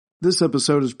This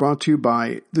episode is brought to you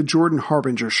by The Jordan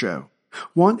Harbinger Show.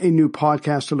 Want a new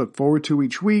podcast to look forward to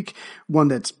each week? One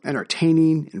that's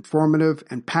entertaining, informative,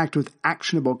 and packed with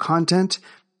actionable content?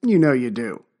 You know you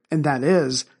do. And that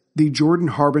is The Jordan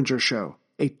Harbinger Show,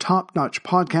 a top-notch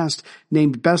podcast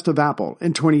named Best of Apple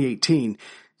in 2018,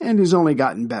 and has only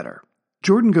gotten better.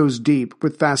 Jordan goes deep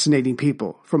with fascinating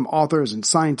people, from authors and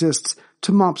scientists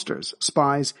to mobsters,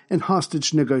 spies, and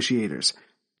hostage negotiators.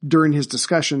 During his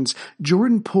discussions,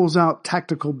 Jordan pulls out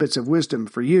tactical bits of wisdom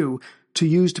for you to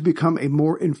use to become a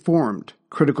more informed,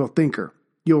 critical thinker.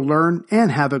 You'll learn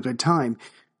and have a good time.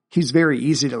 He's very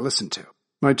easy to listen to.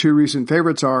 My two recent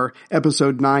favorites are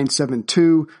episode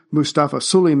 972, Mustafa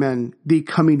Suleyman, The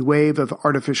Coming Wave of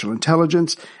Artificial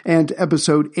Intelligence, and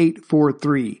episode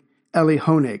 843, Elie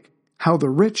Honig, How the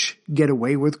Rich Get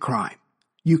Away with Crime.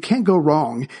 You can't go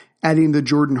wrong adding The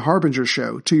Jordan Harbinger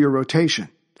Show to your rotation.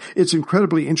 It's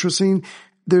incredibly interesting.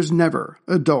 There's never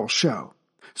a dull show.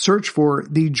 Search for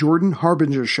The Jordan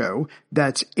Harbinger Show,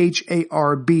 that's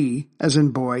H-A-R-B as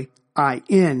in boy,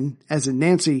 I-N as in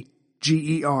Nancy,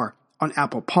 G-E-R, on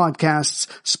Apple Podcasts,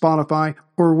 Spotify,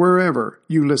 or wherever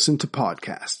you listen to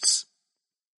podcasts.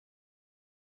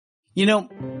 You know,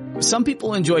 some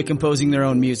people enjoy composing their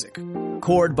own music,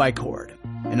 chord by chord,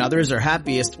 and others are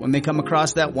happiest when they come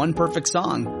across that one perfect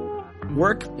song.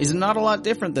 Work is not a lot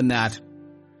different than that.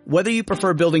 Whether you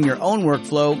prefer building your own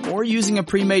workflow or using a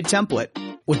pre-made template,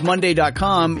 with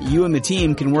Monday.com, you and the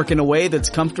team can work in a way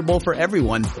that's comfortable for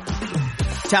everyone.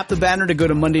 Tap the banner to go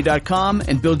to Monday.com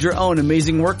and build your own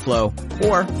amazing workflow,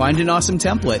 or find an awesome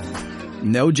template.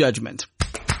 No judgment.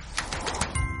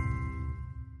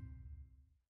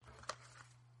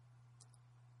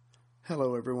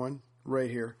 Hello, everyone. Ray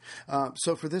here.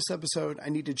 So for this episode, I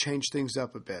need to change things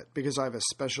up a bit because I have a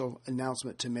special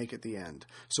announcement to make at the end.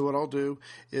 So what I'll do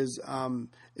is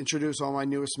introduce all my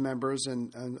newest members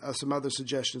and some other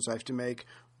suggestions I have to make.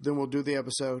 Then we'll do the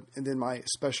episode and then my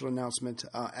special announcement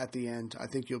at the end. I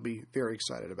think you'll be very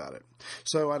excited about it.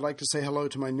 So I'd like to say hello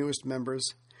to my newest members,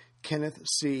 Kenneth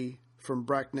C. from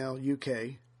Bracknell,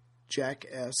 UK, Jack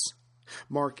S.,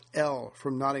 Mark L.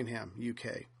 from Nottingham,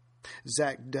 UK,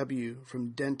 Zach W. from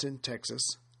Denton, Texas,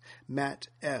 Matt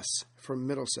S. from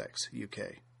Middlesex,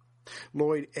 UK,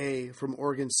 Lloyd A. from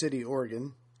Oregon City,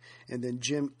 Oregon, and then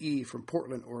Jim E. from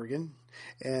Portland, Oregon,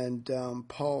 and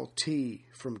Paul T.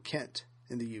 from Kent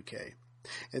in the UK.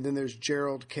 And then there's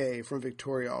Gerald K. from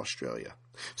Victoria, Australia.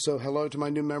 So hello to my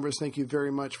new members. Thank you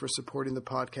very much for supporting the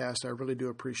podcast. I really do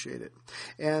appreciate it.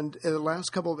 And in the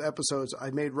last couple of episodes, I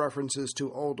made references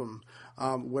to Oldham,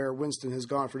 where Winston has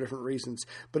gone for different reasons.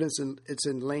 But it's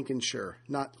in Lancashire,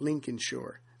 not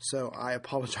Lincolnshire. So I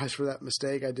apologize for that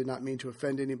mistake. I did not mean to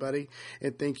offend anybody.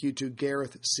 And thank you to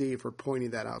Gareth C. for pointing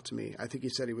that out to me. I think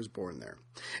he said he was born there.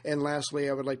 And lastly,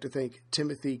 I would like to thank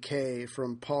Timothy K.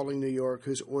 from Pauling, New York,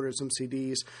 who's ordered some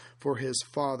CDs for his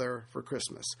father for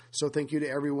Christmas. So thank you to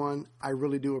everyone. I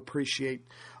really do appreciate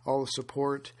all the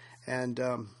support. And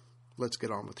let's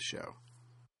get on with the show.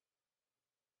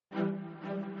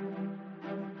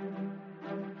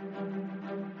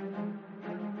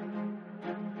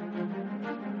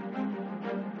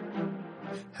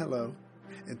 Hello,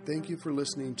 and thank you for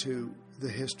listening to The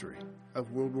History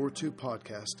of World War II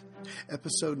podcast,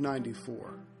 episode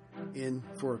 94, In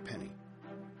for a Penny.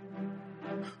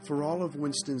 For all of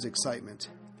Winston's excitement,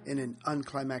 in an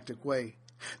unclimactic way,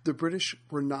 the British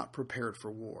were not prepared for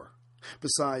war.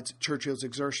 Besides Churchill's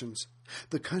exertions,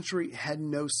 the country had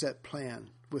no set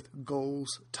plan with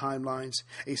goals, timelines,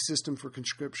 a system for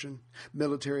conscription,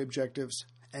 military objectives,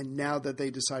 and now that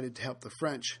they decided to help the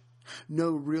French,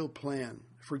 no real plan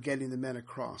for getting the men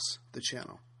across the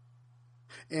Channel.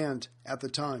 And, at the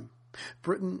time,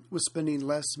 Britain was spending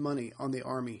less money on the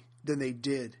army than they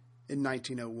did in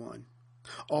 1901.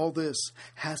 All this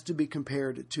has to be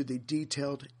compared to the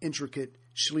detailed, intricate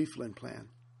Schlieffen Plan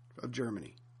of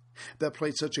Germany that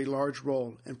played such a large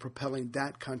role in propelling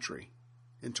that country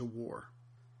into war.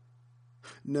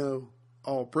 No,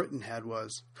 all Britain had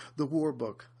was the War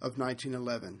Book of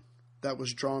 1911 that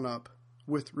was drawn up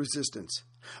with resistance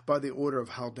by the order of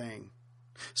Haldane.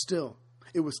 Still,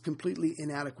 it was completely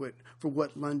inadequate for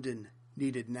what London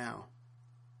needed now.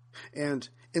 And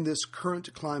in this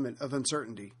current climate of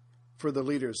uncertainty, for the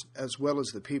leaders as well as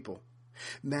the people,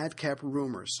 madcap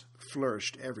rumors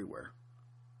flourished everywhere.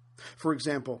 For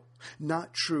example,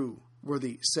 not true were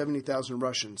the 70,000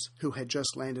 Russians who had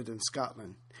just landed in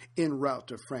Scotland en route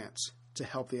to France to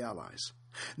help the Allies.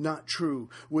 Not true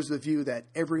was the view that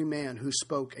every man who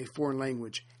spoke a foreign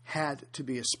language had to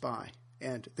be a spy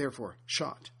and therefore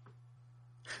shot.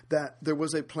 That there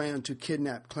was a plan to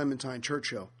kidnap Clementine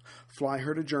Churchill, fly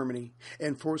her to Germany,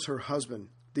 and force her husband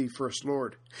the First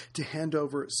Lord, to hand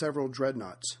over several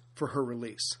dreadnoughts for her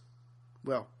release.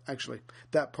 Well, actually,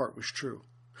 that part was true.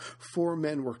 4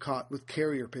 men were caught with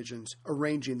carrier pigeons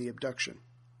arranging the abduction.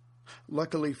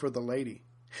 Luckily for the lady,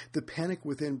 the panic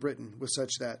within Britain was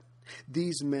such that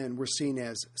these men were seen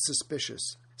as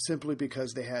suspicious simply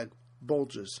because they had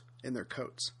bulges in their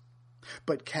coats.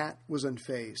 But Kat was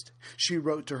unfazed. She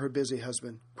wrote to her busy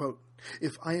husband, quote,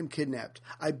 "If I am kidnapped,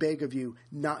 I beg of you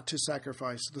not to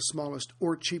sacrifice the smallest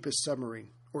or cheapest submarine,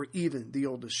 or even the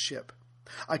oldest ship.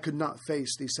 I could not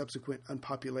face the subsequent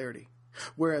unpopularity,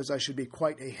 whereas I should be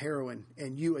quite a heroine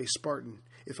and you a Spartan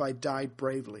if I died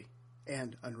bravely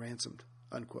and unransomed,"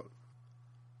 unquote.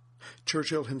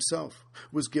 Churchill himself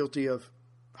was guilty of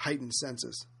heightened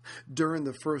senses during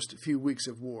the first few weeks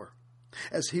of war.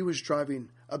 As he was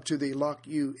driving up to the Loch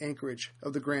Ewe anchorage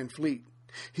of the Grand Fleet,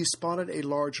 he spotted a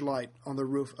large light on the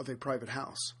roof of a private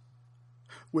house.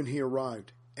 When he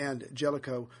arrived, and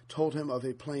Jellicoe told him of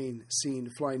a plane seen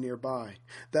fly nearby,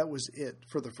 that was it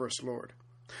for the First Lord.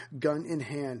 Gun in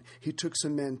hand, he took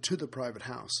some men to the private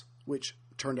house, which,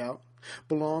 turned out,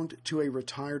 belonged to a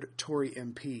retired Tory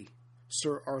MP,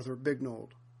 Sir Arthur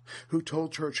Bignold, who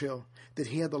told Churchill that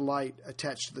he had the light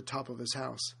attached to the top of his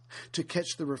house to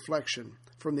catch the reflection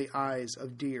from the eyes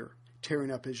of deer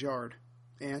tearing up his yard,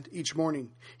 and each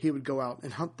morning he would go out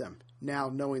and hunt them, now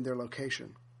knowing their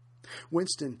location.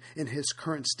 Winston, in his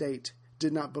current state,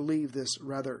 did not believe this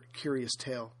rather curious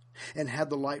tale, and had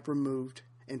the light removed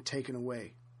and taken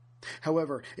away.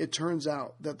 However, it turns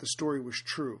out that the story was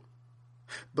true,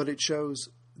 but it shows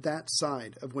that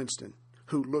side of Winston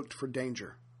who looked for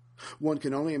danger. One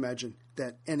can only imagine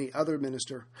that any other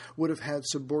minister would have had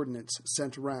subordinates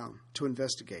sent around to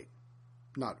investigate.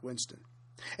 Not Winston.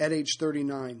 At age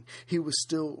 39, he was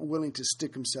still willing to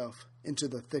stick himself into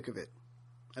the thick of it,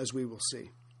 as we will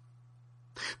see.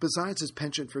 Besides his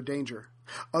penchant for danger,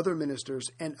 other ministers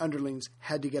and underlings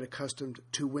had to get accustomed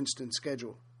to Winston's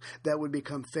schedule that would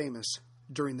become famous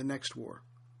during the next war.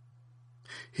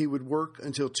 He would work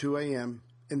until 2 a.m.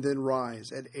 and then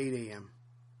rise at 8 a.m.,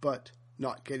 but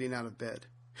not getting out of bed.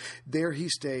 There he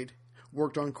stayed,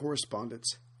 worked on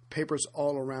correspondence, papers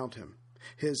all around him,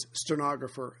 his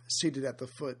stenographer seated at the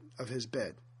foot of his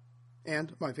bed,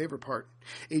 and, my favorite part,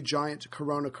 a giant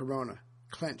Corona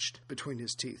clenched between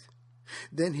his teeth.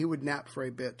 Then he would nap for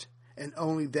a bit, and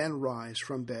only then rise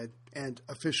from bed and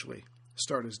officially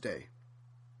start his day.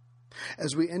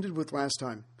 As we ended with last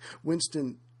time,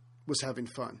 Winston was having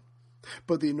fun,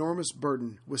 but the enormous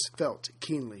burden was felt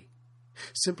keenly.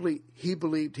 Simply, he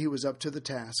believed he was up to the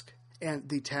task, and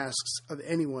the tasks of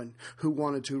anyone who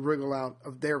wanted to wriggle out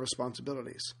of their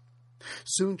responsibilities.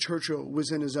 Soon Churchill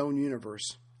was in his own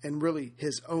universe, and really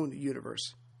his own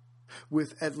universe,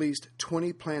 with at least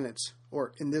 20 planets,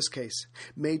 or in this case,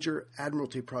 major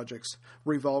admiralty projects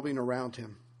revolving around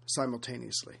him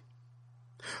simultaneously.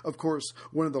 Of course,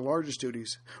 one of the largest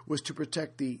duties was to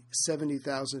protect the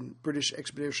 70,000 British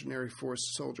Expeditionary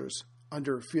Force soldiers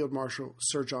under Field Marshal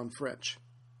Sir John French,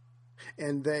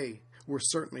 and they were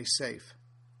certainly safe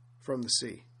from the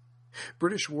sea.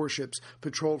 British warships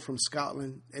patrolled from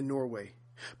Scotland and Norway.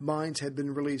 Mines had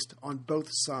been released on both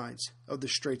sides of the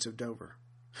Straits of Dover.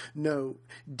 No,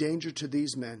 danger to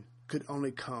these men could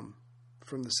only come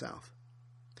from the south.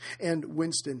 And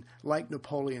Winston, like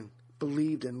Napoleon,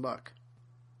 believed in luck.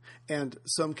 And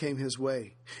some came his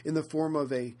way in the form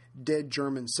of a dead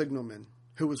German signalman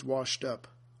who was washed up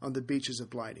on the beaches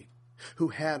of Blighty, who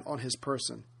had on his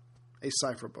person a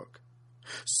cipher book.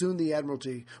 Soon the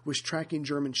Admiralty was tracking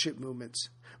German ship movements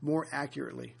more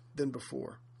accurately than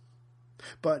before.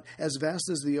 But as vast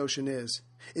as the ocean is,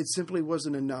 it simply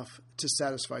wasn't enough to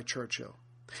satisfy Churchill.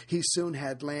 He soon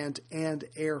had land and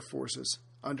air forces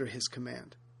under his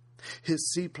command.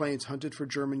 His seaplanes hunted for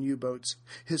German U-boats.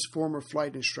 His former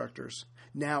flight instructors,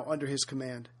 now under his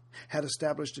command, had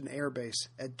established an air base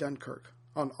at Dunkirk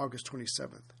on August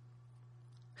 27th.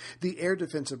 The air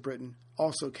defense of Britain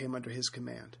also came under his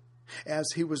command, as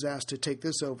he was asked to take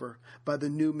this over by the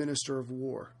new Minister of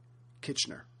War,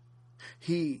 Kitchener.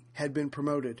 He had been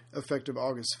promoted effective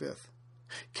August 5th.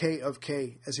 K of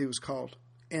K, as he was called,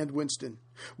 and Winston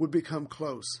would become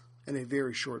close in a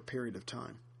very short period of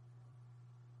time.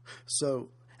 So,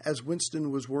 as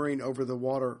Winston was worrying over the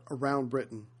water around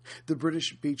Britain, the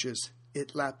British beaches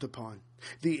it lapped upon,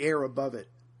 the air above it,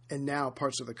 and now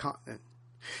parts of the continent,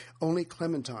 only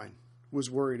Clementine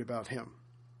was worried about him.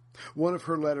 One of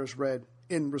her letters read,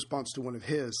 in response to one of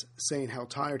his, saying how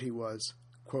tired he was,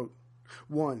 quote,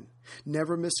 1.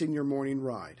 Never missing your morning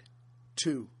ride.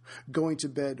 2. Going to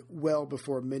bed well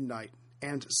before midnight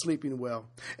and sleeping well,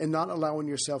 and not allowing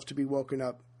yourself to be woken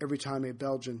up every time a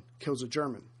Belgian kills a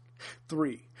German.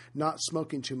 3, not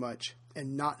smoking too much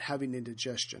and not having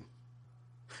indigestion.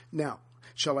 Now,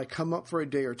 shall I come up for a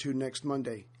day or two next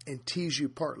Monday and tease you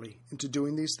partly into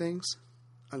doing these things?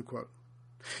 Unquote.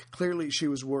 Clearly she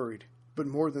was worried, but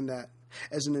more than that,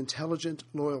 as an intelligent,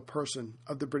 loyal person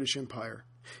of the British Empire,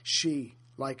 she,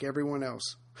 like everyone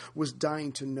else, was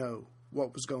dying to know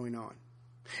what was going on.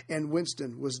 And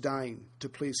Winston was dying to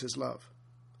please his love.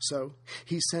 So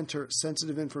he sent her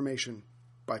sensitive information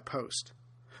by post,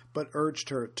 but urged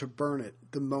her to burn it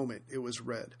the moment it was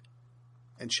read.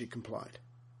 And she complied.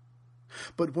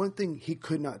 But one thing he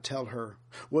could not tell her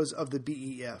was of the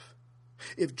BEF.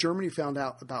 If Germany found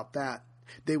out about that,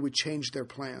 they would change their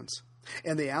plans,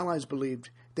 and the Allies believed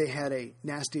they had a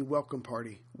nasty welcome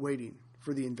party waiting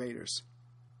for the invaders.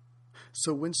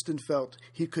 So Winston felt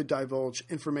he could divulge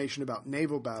information about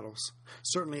naval battles,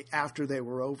 certainly after they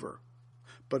were over.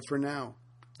 But for now,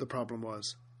 the problem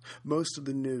was, most of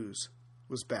the news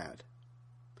was bad.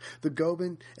 The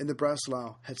Goeben and the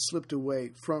Breslau had slipped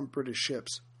away from British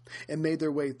ships and made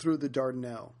their way through the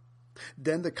Dardanelles.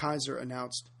 Then the Kaiser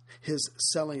announced his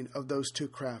selling of those two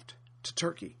craft to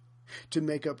Turkey to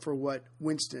make up for what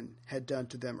Winston had done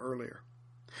to them earlier.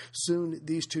 Soon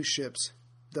these two ships,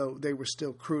 though they were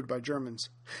still crewed by Germans,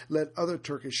 led other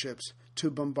Turkish ships to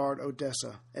bombard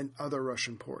Odessa and other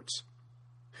Russian ports.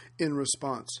 In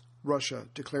response, Russia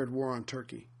declared war on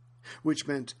Turkey, which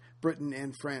meant Britain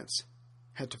and France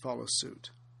had to follow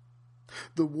suit.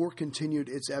 The war continued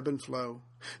its ebb and flow.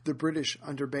 The British,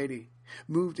 under Beatty,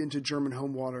 moved into German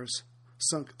home waters,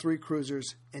 sunk 3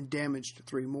 cruisers, and damaged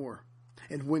 3 more.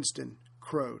 And Winston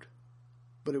crowed.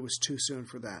 But it was too soon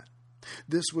for that.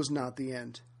 This was not the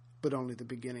end, but only the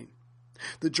beginning.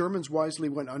 The Germans wisely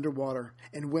went underwater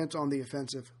and went on the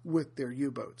offensive with their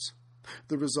U-boats.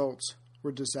 The results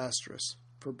were disastrous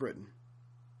for Britain.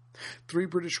 3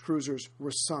 British cruisers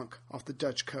were sunk off the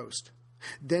Dutch coast.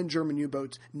 Then German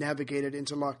U-boats navigated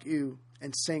into Loch Ewe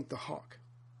and sank the Hawk.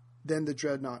 Then the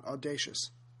dreadnought Audacious.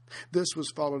 This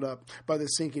was followed up by the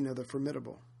sinking of the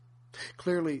Formidable.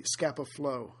 Clearly, Scapa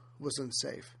Flow was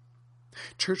unsafe.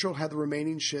 Churchill had the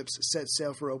remaining ships set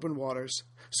sail for open waters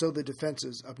so the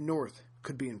defenses up north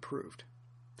could be improved.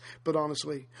 But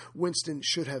honestly, Winston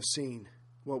should have seen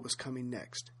what was coming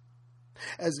next.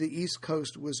 As the east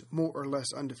coast was more or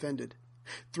less undefended,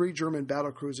 3 German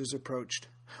battlecruisers approached,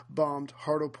 bombed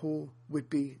Hartlepool,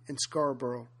 Whitby, and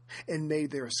Scarborough, and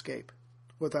made their escape,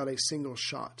 without a single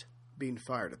shot being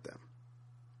fired at them.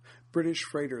 British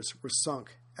freighters were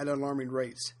sunk at alarming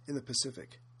rates in the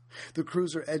Pacific. The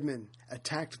cruiser Edmund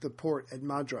attacked the port at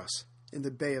Madras in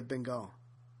the Bay of Bengal.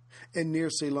 And near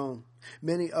Ceylon,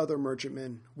 many other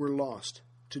merchantmen were lost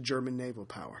to German naval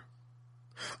power.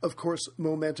 Of course,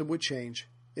 momentum would change.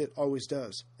 It always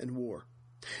does in war.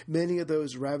 Many of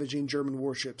those ravaging German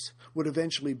warships would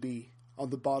eventually be on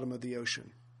the bottom of the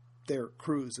ocean, their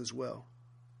crews as well.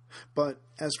 But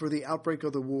as for the outbreak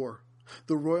of the war,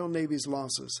 the Royal Navy's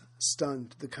losses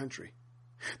stunned the country.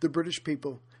 The British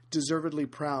people, deservedly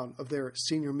proud of their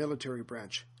senior military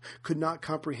branch, could not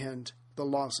comprehend the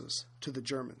losses to the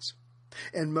Germans,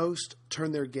 and most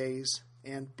turned their gaze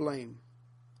and blame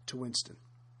to Winston.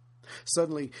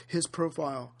 Suddenly, his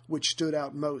profile, which stood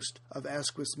out most of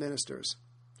Asquith's ministers,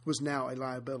 was now a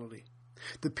liability.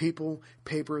 The people,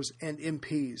 papers, and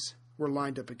MPs were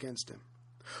lined up against him.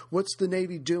 "What's the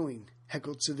Navy doing?"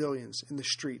 heckled civilians in the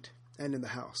street and in the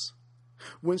House.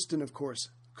 Winston, of course,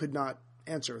 could not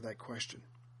answer that question.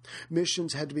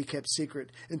 Missions had to be kept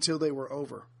secret until they were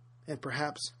over, and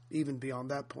perhaps even beyond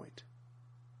that point.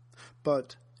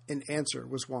 But an answer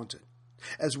was wanted.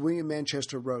 As William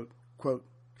Manchester wrote, quote,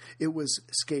 "It was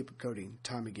scapegoating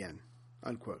time again,"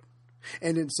 unquote.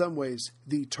 And in some ways,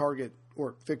 the target,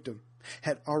 or victim,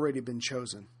 had already been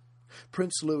chosen.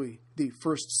 Prince Louis, the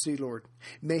first Sea Lord,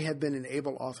 may have been an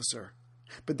able officer,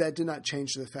 but that did not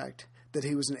change the fact that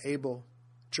he was an able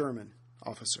German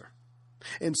officer.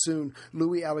 And soon,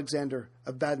 Louis Alexander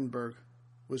of Battenberg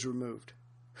was removed.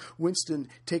 Winston,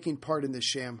 taking part in this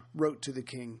sham, wrote to the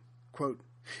king, quote,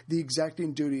 "The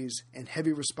exacting duties and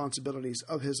heavy responsibilities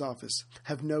of his office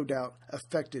have no doubt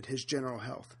affected his general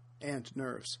health and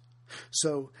nerves,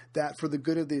 so that for the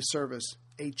good of the service,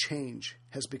 a change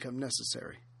has become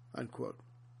necessary," unquote.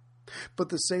 But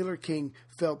the sailor king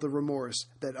felt the remorse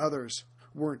that others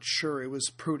weren't sure it was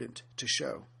prudent to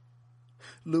show.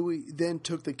 Louis then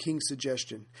took the king's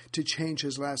suggestion to change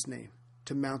his last name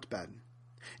to Mountbatten.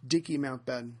 Dicky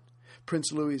Mountbatten,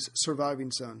 Prince Louis's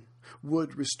surviving son,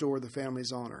 would restore the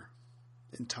family's honor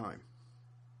in time.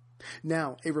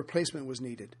 Now, a replacement was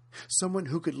needed, someone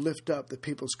who could lift up the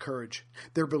people's courage,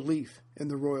 their belief in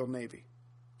the Royal Navy.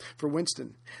 For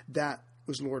Winston, that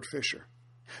was Lord Fisher.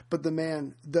 But the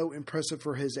man, though impressive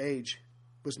for his age,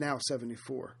 was now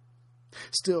 74.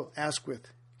 Still,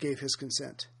 Asquith gave his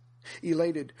consent.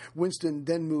 Elated, Winston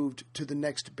then moved to the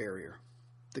next barrier,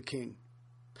 the king.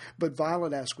 But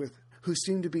Violet Asquith, who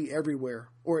seemed to be everywhere,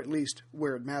 or at least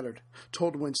where it mattered,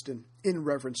 told Winston, in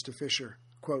reference to Fisher,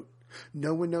 quote,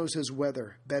 "No one knows his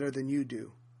weather better than you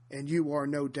do, and you are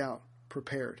no doubt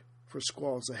prepared for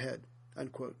squalls ahead,"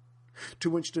 unquote. To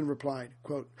Winston replied,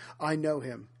 quote, "I know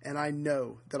him, and I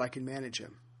know that I can manage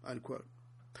him," unquote.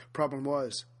 Problem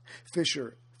was,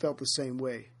 Fisher felt the same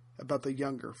way about the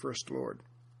younger First Lord.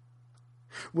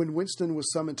 When Winston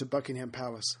was summoned to Buckingham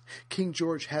Palace, King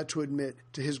George had to admit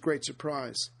to his great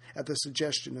surprise at the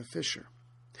suggestion of Fisher.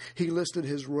 He listed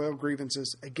his royal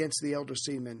grievances against the elder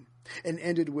seamen and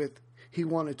ended with, he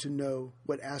wanted to know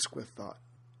what Asquith thought.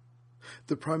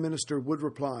 The Prime Minister would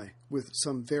reply with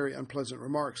some very unpleasant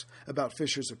remarks about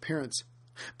Fisher's appearance,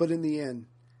 but in the end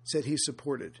said he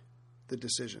supported the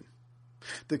decision.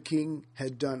 The king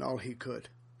had done all he could.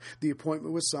 The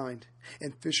appointment was signed,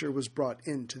 and Fisher was brought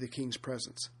into the king's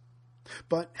presence.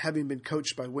 But, having been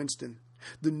coached by Winston,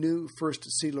 the new First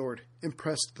Sea Lord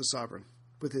impressed the sovereign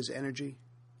with his energy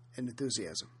and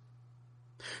enthusiasm.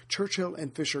 Churchill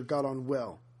and Fisher got on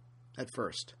well at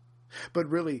first, but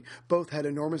really both had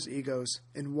enormous egos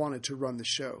and wanted to run the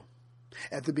show.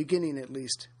 At the beginning, at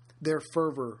least, their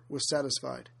fervor was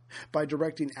satisfied by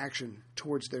directing action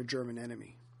towards their German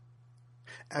enemy.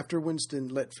 After Winston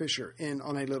let Fisher in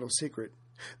on a little secret,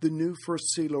 the new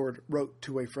First Sea Lord wrote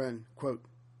to a friend, quote,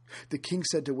 "The king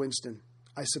said to Winston,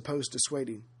 I suppose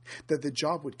dissuading, that the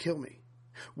job would kill me.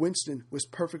 Winston was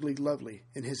perfectly lovely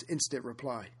in his instant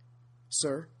reply.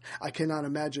 Sir, I cannot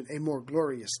imagine a more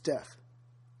glorious death.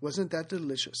 Wasn't that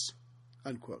delicious?"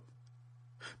 Unquote.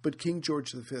 But King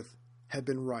George V had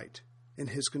been right in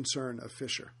his concern of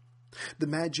Fisher, the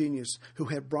mad genius who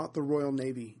had brought the Royal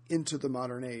Navy into the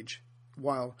modern age,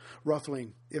 while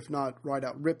ruffling, if not right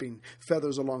out ripping,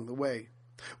 feathers along the way,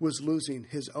 was losing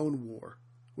his own war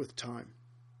with time.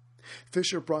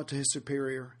 Fisher brought to his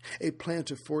superior a plan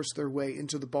to force their way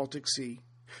into the Baltic Sea,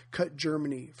 cut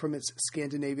Germany from its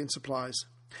Scandinavian supplies,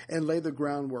 and lay the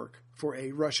groundwork for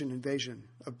a Russian invasion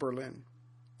of Berlin.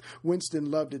 Winston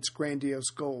loved its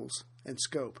grandiose goals and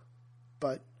scope,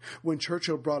 but when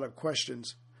Churchill brought up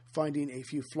questions, finding a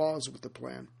few flaws with the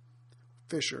plan,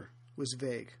 Fisher was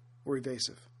vague or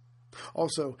evasive.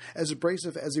 Also, as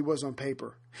abrasive as he was on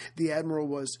paper, the admiral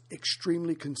was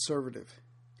extremely conservative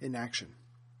in action.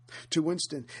 To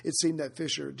Winston, it seemed that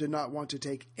Fisher did not want to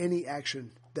take any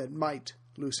action that might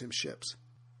lose him ships,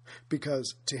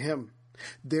 because, to him,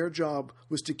 their job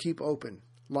was to keep open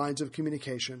lines of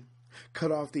communication,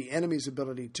 cut off the enemy's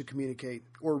ability to communicate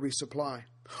or resupply,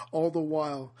 all the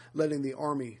while letting the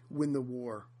army win the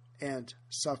war and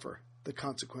suffer the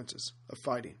consequences of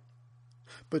fighting.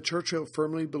 But Churchill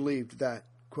firmly believed that,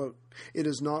 quote, "It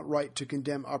is not right to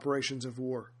condemn operations of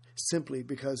war simply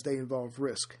because they involve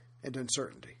risk and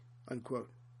uncertainty," unquote.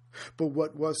 But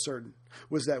what was certain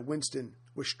was that Winston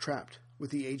was trapped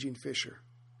with the aging Fisher,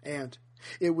 and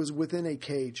it was within a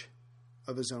cage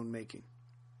of his own making.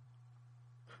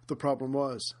 The problem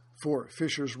was, for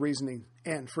Fisher's reasoning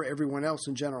and for everyone else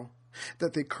in general,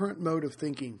 that the current mode of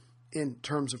thinking in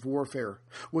terms of warfare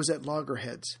was at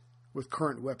loggerheads with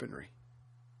current weaponry.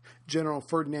 General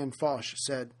Ferdinand Foch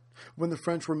said, when the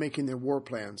French were making their war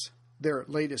plans, their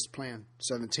latest plan,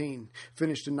 17,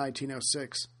 finished in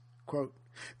 1906, quote,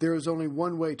 "There is only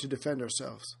one way to defend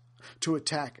ourselves, to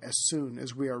attack as soon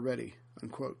as we are ready,"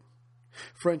 unquote.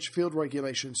 French field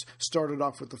regulations started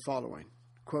off with the following,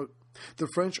 quote, "The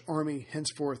French army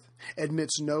henceforth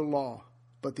admits no law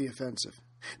but the offensive.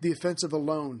 The offensive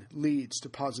alone leads to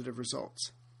positive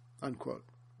results," unquote.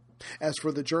 As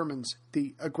for the Germans,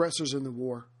 the aggressors in the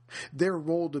war, their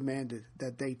role demanded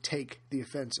that they take the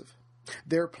offensive.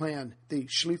 Their plan, the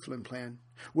Schlieffen Plan,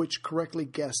 which correctly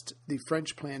guessed the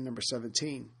French Plan No.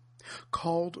 17,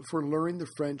 called for luring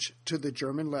the French to the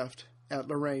German left at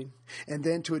Lorraine and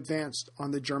then to advance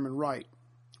on the German right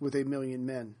with 1,000,000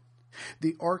 men.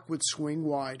 The arc would swing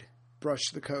wide,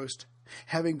 brush the coast,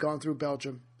 having gone through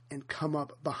Belgium, and come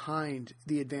up behind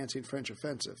the advancing French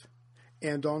offensive,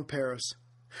 and on Paris.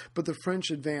 But the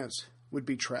French advance would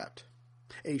be trapped.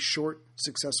 A short,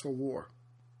 successful war.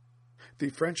 The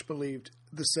French believed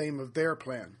the same of their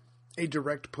plan, a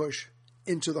direct push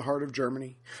into the heart of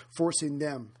Germany, forcing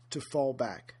them to fall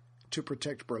back to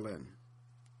protect Berlin.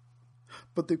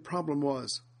 But the problem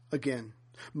was, again,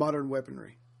 modern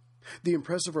weaponry. The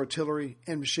impressive artillery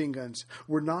and machine guns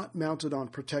were not mounted on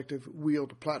protective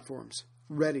wheeled platforms,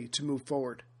 ready to move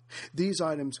forward. These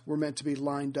items were meant to be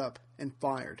lined up and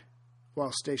fired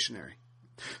while stationary.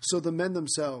 So the men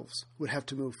themselves would have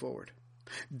to move forward.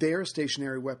 Their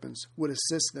stationary weapons would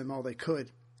assist them all they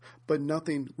could, but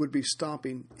nothing would be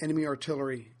stopping enemy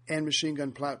artillery and machine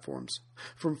gun platforms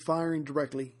from firing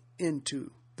directly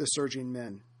into the surging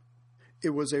men. It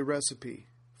was a recipe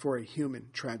for a human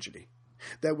tragedy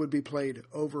that would be played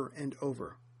over and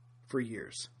over for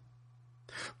years.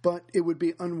 But it would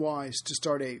be unwise to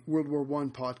start a World War I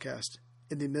podcast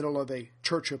in the middle of a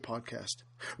Churchill podcast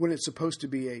when it's supposed to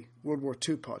be a World War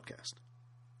II podcast.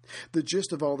 The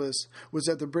gist of all this was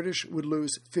that the British would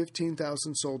lose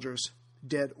 15,000 soldiers,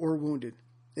 dead or wounded,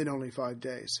 in only 5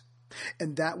 days.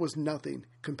 And that was nothing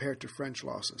compared to French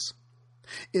losses.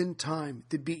 In time,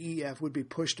 the BEF would be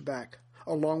pushed back,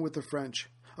 along with the French,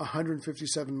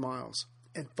 157 miles,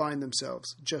 and find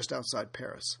themselves just outside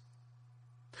Paris.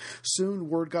 Soon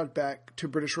word got back to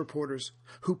British reporters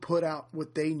who put out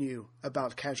what they knew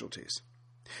about casualties.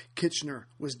 Kitchener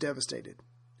was devastated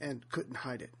and couldn't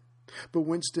hide it. But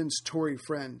Winston's Tory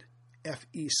friend,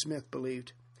 F.E. Smith,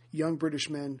 believed young British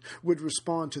men would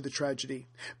respond to the tragedy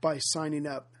by signing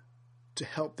up to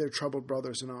help their troubled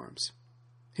brothers in arms.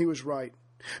 He was right,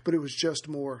 but it was just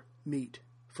more meat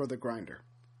for the grinder.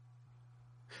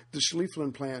 The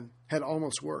Schlieffen plan had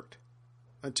almost worked,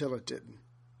 until it didn't.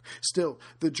 Still,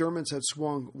 the Germans had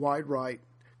swung wide right,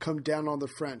 come down on the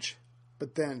French,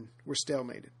 but then were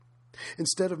stalemated.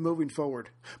 Instead of moving forward,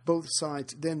 both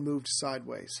sides then moved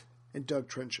sideways and dug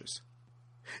trenches.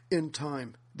 In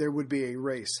time, there would be a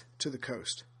race to the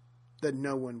coast that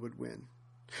no one would win.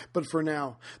 But for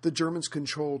now, the Germans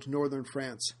controlled northern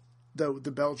France, though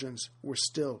the Belgians were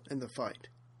still in the fight.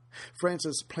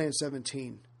 France's Plan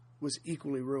 17 was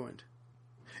equally ruined.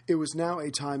 It was now a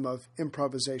time of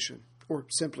improvisation, or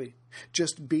simply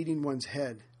just beating one's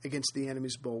head against the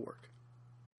enemy's bulwark.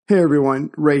 Hey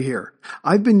everyone, Ray here.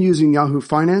 I've been using Yahoo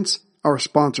Finance, our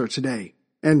sponsor today.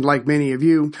 And like many of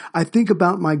you, I think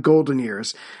about my golden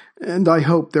years, and I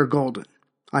hope they're golden.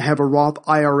 I have a Roth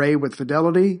IRA with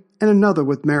Fidelity and another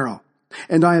with Merrill,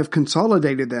 and I have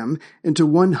consolidated them into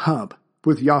one hub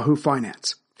with Yahoo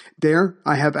Finance. There,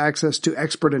 I have access to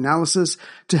expert analysis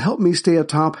to help me stay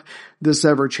atop this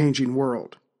ever-changing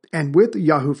world. And with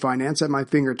Yahoo Finance at my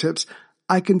fingertips,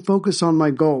 I can focus on my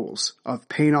goals of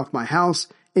paying off my house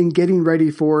and getting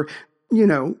ready for,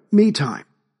 me time.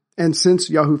 And since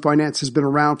Yahoo Finance has been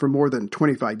around for more than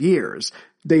 25 years,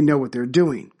 they know what they're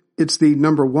doing. It's the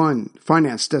 #1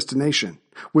 finance destination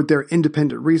with their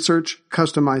independent research,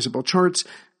 customizable charts,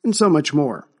 and so much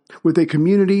more. With a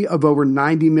community of over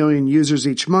 90 million users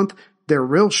each month, their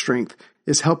real strength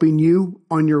is helping you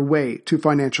on your way to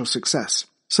financial success.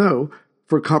 So,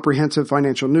 for comprehensive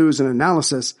financial news and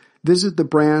analysis, visit the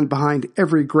brand behind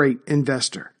every great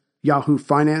investor,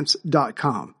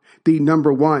 yahoofinance.com, the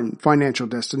 #1 financial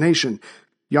destination,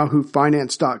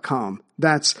 yahoofinance.com.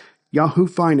 That's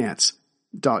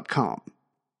yahoofinance.com.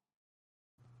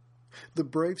 The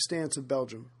brave stance of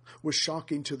Belgium was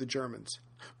shocking to the Germans,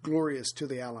 glorious to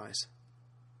the Allies,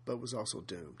 but was also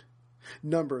doomed.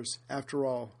 Numbers, after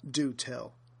all, do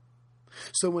tell.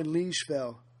 So when Liège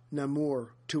fell,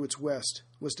 Namur, to its west,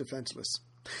 was defenseless.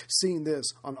 Seeing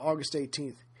this, on August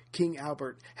 18th, King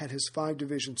Albert had his 5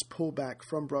 divisions pull back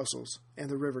from Brussels and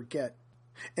the River Get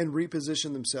and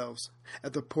reposition themselves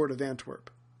at the port of Antwerp.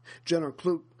 General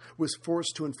Kloop was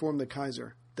forced to inform the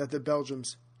Kaiser that the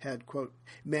Belgians had, quote,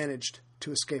 managed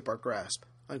to escape our grasp,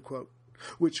 unquote,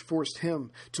 which forced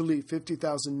him to leave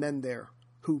 50,000 men there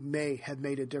who may have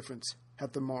made a difference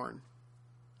at the Marne.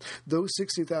 Those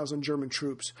 60,000 German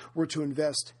troops were to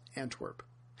invest Antwerp.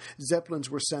 Zeppelins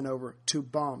were sent over to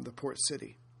bomb the port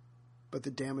city, but the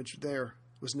damage there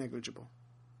was negligible.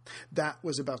 That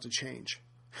was about to change.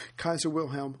 Kaiser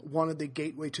Wilhelm wanted the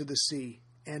gateway to the sea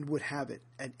and would have it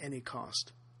at any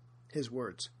cost. His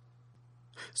words.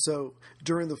 So,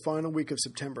 during the final week of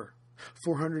September,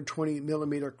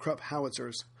 420mm Krupp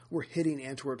howitzers were hitting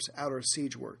Antwerp's outer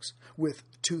siege works with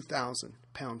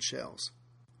 2,000-pound shells.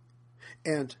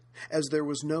 And, as there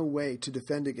was no way to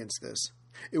defend against this,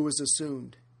 it was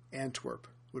assumed Antwerp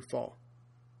would fall.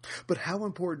 But how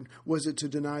important was it to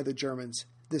deny the Germans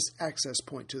this access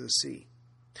point to the sea?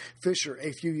 Fisher,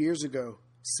 a few years ago,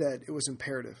 said it was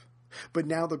imperative, but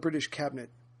now the British cabinet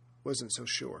wasn't so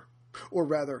sure, or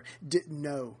rather, didn't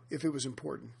know if it was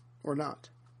important or not.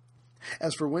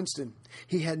 As for Winston,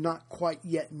 he had not quite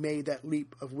yet made that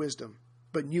leap of wisdom,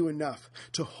 but knew enough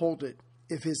to hold it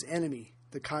if his enemy,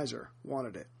 the Kaiser,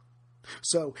 wanted it.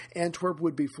 So Antwerp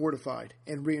would be fortified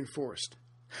and reinforced,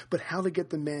 but how to get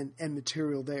the men and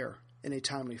material there in a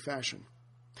timely fashion?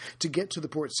 To get to the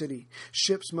port city,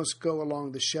 ships must go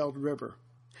along the Scheldt River,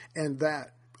 and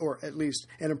that, or at least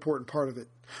an important part of it,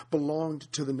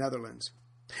 belonged to the Netherlands.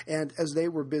 and as they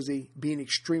were busy being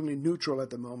extremely neutral at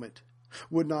the moment,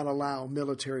 would not allow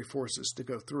military forces to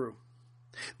go through.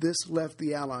 This left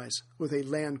the Allies with a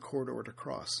land corridor to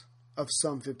cross of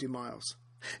some 50 miles,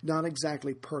 not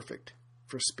exactly perfect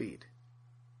for speed.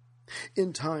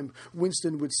 In time,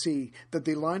 Winston would see that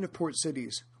the line of port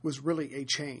cities was really a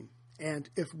chain, and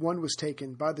if one was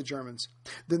taken by the Germans,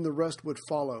 then the rest would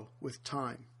follow with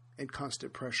time and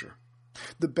constant pressure.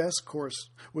 The best course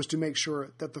was to make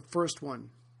sure that the first one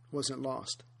wasn't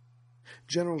lost.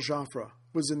 General Joffre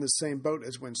was in the same boat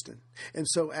as Winston, and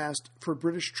so asked for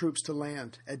British troops to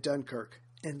land at Dunkirk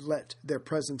and let their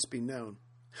presence be known.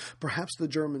 Perhaps the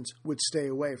Germans would stay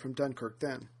away from Dunkirk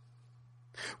then.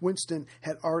 Winston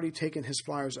had already taken his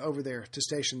flyers over there to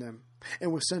station them,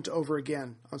 and was sent over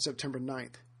again on September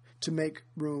 9th to make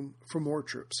room for more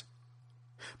troops.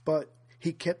 But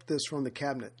he kept this from the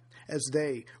cabinet, as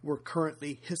they were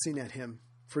currently hissing at him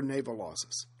for naval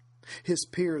losses. His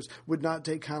peers would not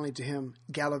take kindly to him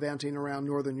gallivanting around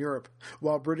northern Europe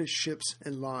while British ships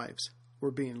and lives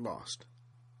were being lost.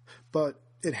 But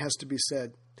it has to be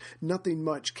said, nothing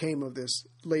much came of this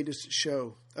latest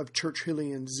show of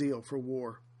Churchillian zeal for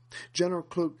war. General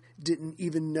Kluck didn't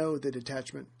even know the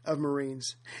detachment of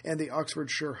Marines and the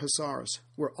Oxfordshire Hussars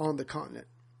were on the continent.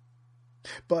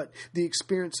 But the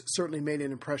experience certainly made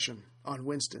an impression on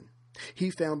Winston. He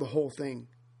found the whole thing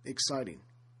exciting.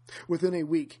 Within a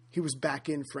week, he was back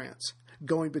in France,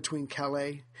 going between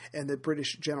Calais and the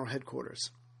British General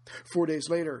Headquarters. 4 days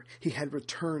later, he had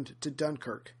returned to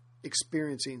Dunkirk,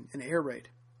 experiencing an air raid.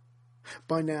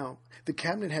 By now, the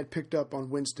cabinet had picked up on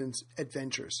Winston's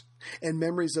adventures, and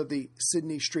memories of the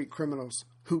Sydney Street criminals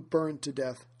who burned to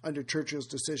death under Churchill's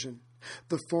decision,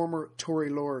 the former Tory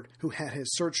lord who had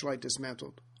his searchlight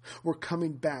dismantled, were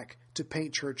coming back to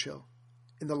paint Churchill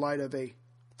in the light of a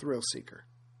thrill-seeker.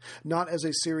 Not as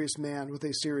a serious man with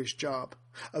a serious job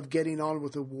of getting on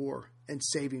with the war and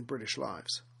saving British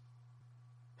lives.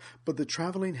 But the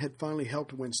traveling had finally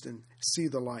helped Winston see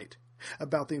the light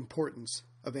about the importance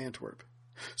of Antwerp.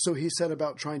 So he set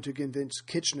about trying to convince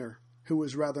Kitchener, who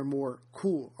was rather more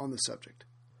cool on the subject.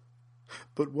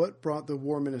 But what brought the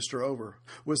war minister over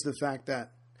was the fact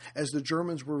that, as the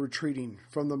Germans were retreating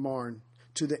from the Marne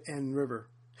to the Aisne River,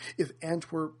 if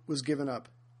Antwerp was given up,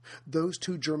 those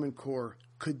two German corps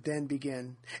could then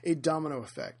begin a domino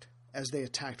effect as they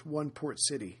attacked one port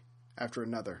city after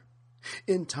another.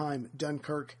 In time,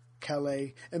 Dunkirk,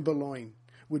 Calais, and Boulogne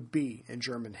would be in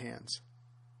German hands.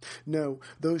 No,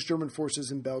 those German forces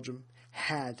in Belgium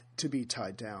had to be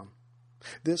tied down.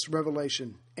 This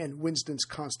revelation and Winston's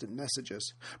constant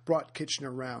messages brought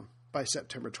Kitchener round by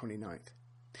September 29th.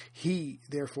 He,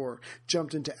 therefore,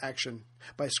 jumped into action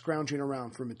by scrounging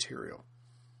around for material.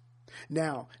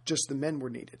 Now, just the men were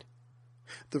needed.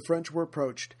 The French were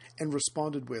approached and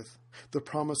responded with the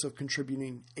promise of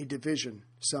contributing a division,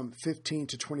 some 15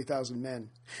 to 20,000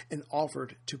 men, and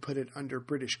offered to put it under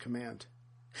British command.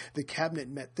 The cabinet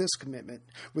met this commitment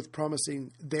with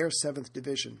promising their 7th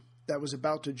Division that was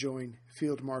about to join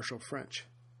Field Marshal French.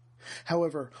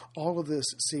 However, all of this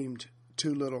seemed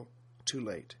too little, too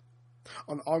late.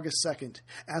 On August 2nd,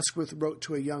 Asquith wrote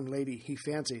to a young lady he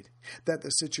fancied that the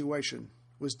situation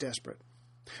was desperate.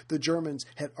 The Germans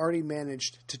had already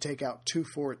managed to take out 2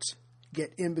 forts,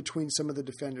 get in between some of the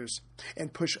defenders,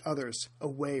 and push others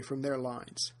away from their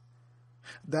lines.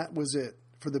 That was it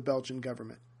for the Belgian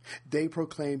government. They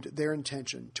proclaimed their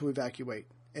intention to evacuate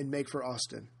and make for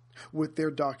Ostend with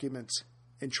their documents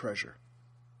and treasure.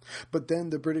 But then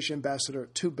the British ambassador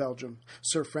to Belgium,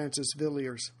 Sir Francis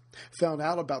Villiers, found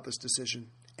out about this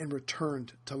decision and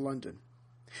returned to London.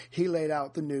 He laid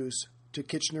out the news to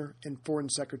Kitchener and Foreign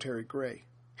Secretary Grey.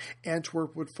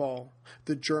 Antwerp would fall,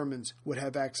 the Germans would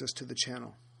have access to the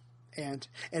Channel, and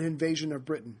an invasion of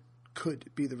Britain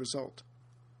could be the result.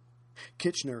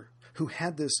 Kitchener, who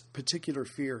had this particular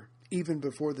fear even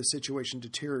before the situation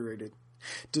deteriorated,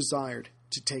 desired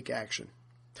to take action.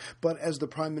 But as the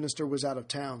Prime Minister was out of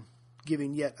town,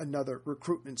 giving yet another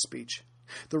recruitment speech,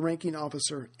 the ranking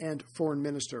officer and Foreign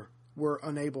Minister were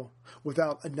unable,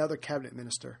 without another cabinet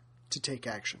minister, to take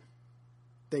action.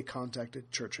 They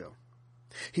contacted Churchill.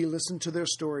 He listened to their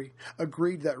story,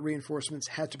 agreed that reinforcements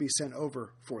had to be sent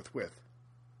over forthwith.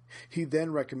 He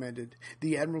then recommended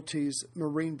the Admiralty's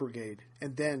Marine Brigade,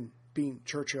 and then, being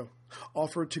Churchill,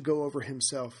 offered to go over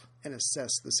himself and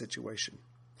assess the situation.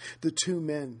 The 2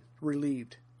 men,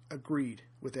 relieved, agreed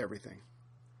with everything.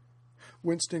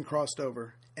 Winston crossed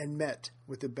over and met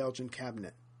with the Belgian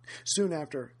cabinet. Soon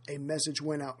after, a message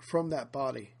went out from that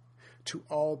body to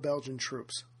all Belgian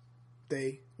troops.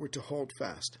 They were to hold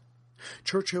fast.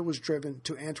 Churchill was driven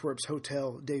to Antwerp's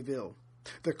Hotel de Ville,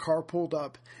 The car pulled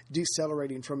up,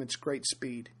 decelerating from its great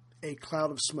speed. A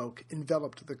cloud of smoke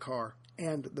enveloped the car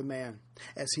and the man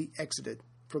as he exited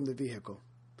from the vehicle.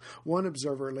 One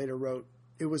observer later wrote,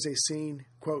 "It was a scene,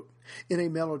 quote, in a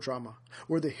melodrama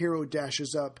where the hero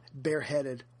dashes up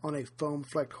bareheaded on a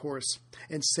foam-flecked horse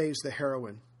and saves the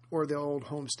heroine, or the old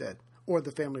homestead, or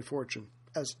the family fortune,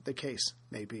 as the case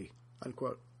may be,"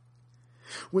 unquote.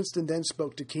 Winston then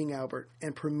spoke to King Albert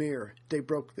and Premier de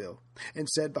Broqueville and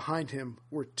said behind him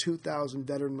were 2,000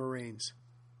 veteran Marines.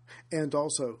 And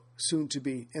also, soon to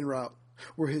be en route,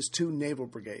 were his 2 naval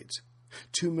brigades,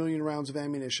 2 million rounds of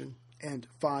ammunition, and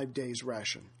 5 days'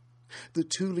 ration. The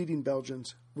 2 leading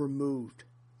Belgians were moved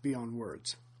beyond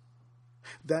words.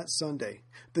 That Sunday,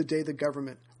 the day the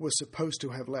government was supposed to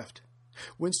have left,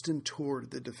 Winston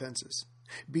toured the defenses,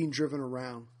 being driven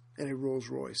around in a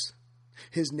Rolls-Royce.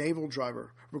 His naval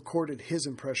driver recorded his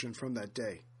impression from that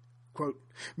day. Quote,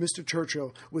 "Mr.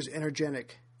 Churchill was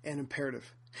energetic and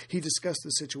imperative. He discussed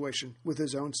the situation with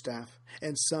his own staff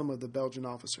and some of the Belgian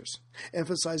officers,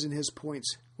 emphasizing his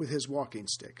points with his walking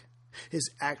stick. His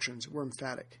actions were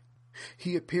emphatic.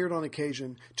 He appeared on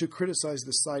occasion to criticize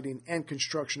the siting and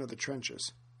construction of the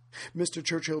trenches. Mr.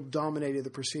 Churchill dominated the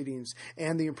proceedings,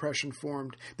 and the impression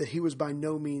formed that he was by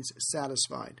no means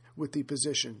satisfied with the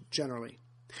position generally.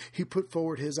 He put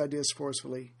forward his ideas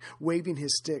forcefully, waving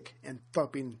his stick and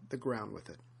thumping the ground with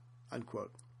it."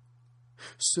 Unquote.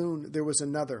 Soon there was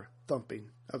another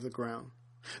thumping of the ground.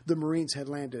 The Marines had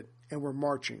landed and were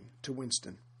marching to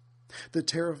Winston. The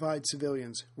terrified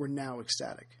civilians were now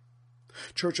ecstatic.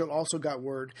 Churchill also got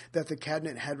word that the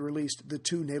cabinet had released the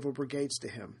 2 naval brigades to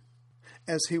him,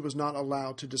 as he was not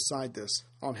allowed to decide this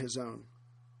on his own.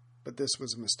 But this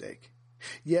was a mistake.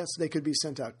 Yes, they could be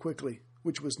sent out quickly,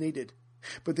 which was needed,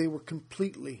 but they were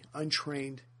completely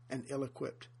untrained and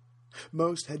ill-equipped.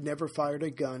 Most had never fired a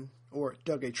gun or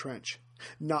dug a trench.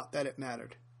 Not that it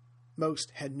mattered.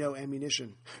 Most had no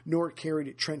ammunition, nor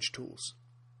carried trench tools.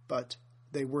 But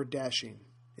they were dashing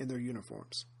in their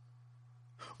uniforms.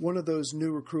 One of those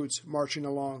new recruits marching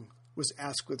along was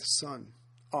Asquith's son,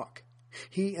 Ock.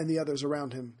 He and the others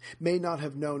around him may not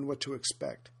have known what to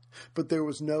expect, but there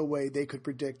was no way they could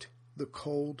predict the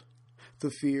cold,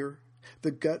 the fear,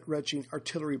 the gut-wrenching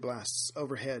artillery blasts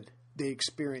overhead they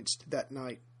experienced that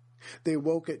night. They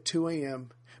woke at 2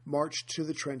 a.m., marched to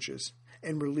the trenches,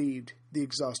 and relieved the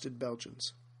exhausted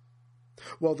Belgians.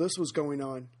 While this was going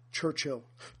on, Churchill,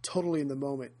 totally in the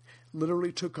moment,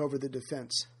 literally took over the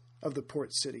defense of the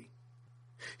port city.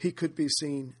 He could be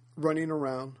seen running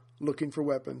around, looking for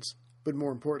weapons, but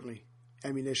more importantly,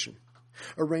 ammunition,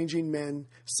 arranging men,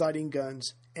 sighting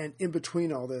guns, and in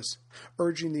between all this,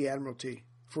 urging the Admiralty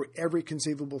for every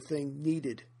conceivable thing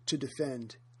needed to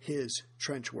defend his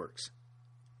trench works.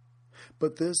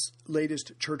 But this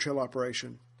latest Churchill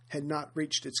operation had not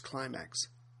reached its climax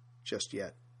just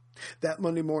yet. That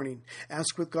Monday morning,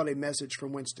 Asquith got a message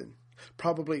from Winston,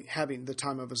 probably having the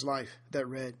time of his life, that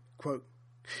read, quote,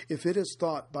 "If it is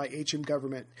thought by HM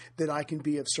government that I can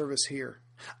be of service here,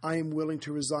 I am willing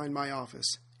to resign my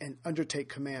office and undertake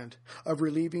command of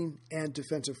relieving and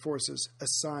defensive forces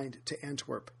assigned to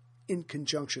Antwerp in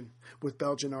conjunction with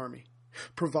Belgian army,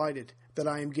 provided that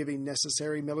I am given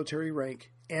necessary military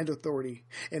rank and authority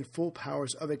and full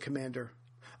powers of a commander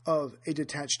of a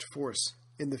detached force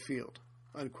in the field."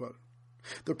 Unquote.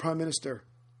 The Prime Minister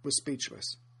was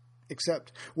speechless,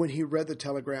 except when he read the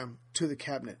telegram to the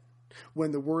cabinet.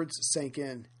 When the words sank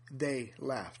in, they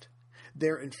laughed.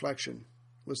 Their inflection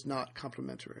was not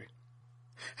complimentary.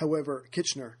 However,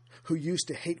 Kitchener, who used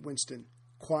to hate Winston,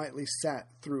 quietly sat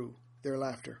through their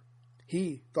laughter.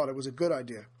 He thought it was a good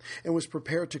idea and was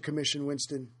prepared to commission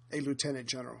Winston a lieutenant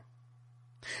general.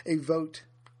 A vote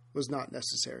was not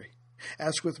necessary.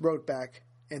 Asquith wrote back,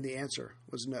 and the answer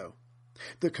was no.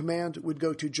 The command would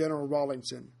go to General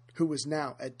Rawlinson, who was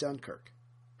now at Dunkirk.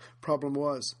 Problem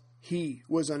was, he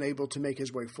was unable to make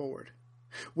his way forward.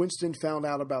 Winston found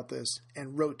out about this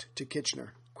and wrote to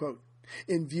Kitchener, quote,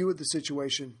 "In view of the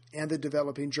situation and the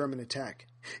developing German attack,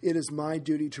 it is my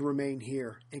duty to remain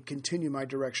here and continue my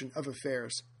direction of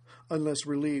affairs, unless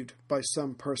relieved by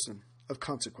some person of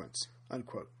consequence."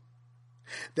 Unquote.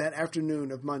 That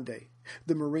afternoon of Monday,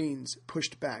 the Marines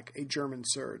pushed back a German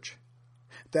surge.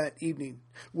 That evening,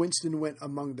 Winston went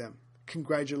among them,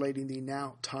 congratulating the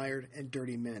now tired and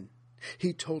dirty men.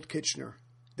 He told Kitchener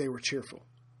they were cheerful.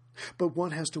 But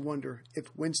one has to wonder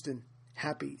if Winston,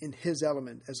 happy in his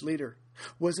element as leader,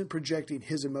 wasn't projecting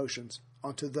his emotions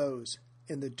onto those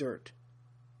in the dirt.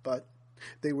 But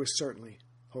they were certainly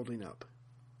holding up.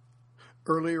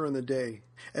 Earlier in the day,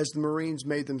 as the Marines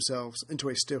made themselves into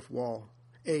a stiff wall,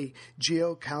 a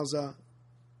Gio Causa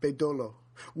Bedolo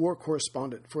war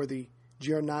correspondent for the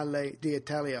Giornale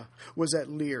d'Italia, was at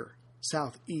Leer,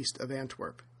 southeast of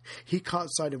Antwerp. He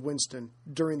caught sight of Winston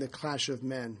during the clash of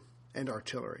men and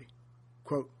artillery.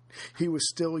 Quote, he was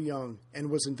still young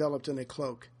and was enveloped in a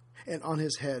cloak, and on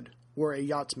his head wore a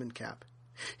yachtsman cap.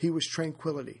 He was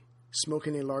tranquility,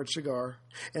 smoking a large cigar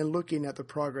and looking at the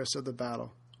progress of the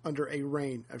battle under a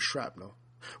rain of shrapnel,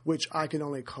 which I can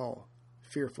only call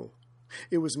fearful.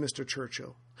 It was Mr.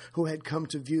 Churchill, who had come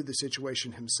to view the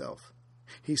situation himself.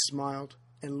 He smiled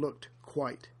and looked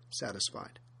quite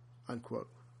satisfied. Unquote.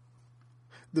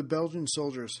 The Belgian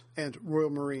soldiers and Royal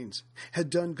Marines had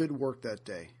done good work that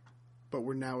day, but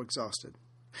were now exhausted.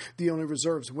 The only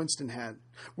reserves Winston had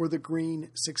were the green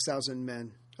 6,000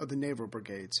 men of the naval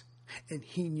brigades, and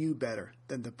he knew better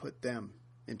than to put them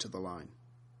into the line.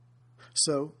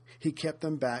 So he kept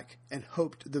them back and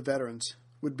hoped the veterans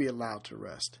would be allowed to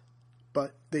rest.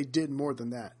 But they did more than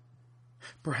that.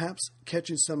 Perhaps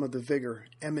catching some of the vigor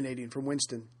emanating from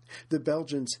Winston, the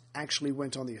Belgians actually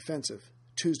went on the offensive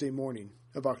Tuesday morning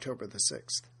of October the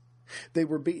 6th. They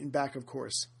were beaten back, of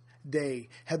course. They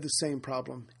had the same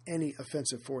problem any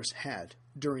offensive force had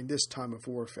during this time of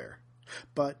warfare,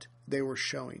 but they were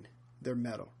showing their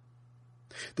mettle.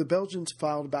 The Belgians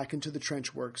filed back into the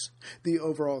trench works. The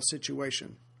overall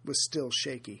situation was still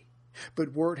shaky,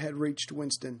 but word had reached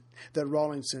Winston that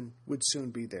Rawlinson would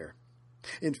soon be there.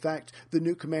 In fact, the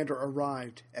new commander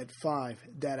arrived at 5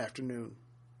 that afternoon,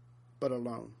 but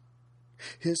alone.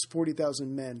 His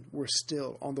 40,000 men were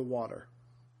still on the water.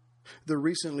 The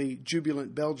recently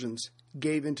jubilant Belgians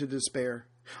gave into despair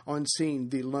on seeing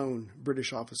the lone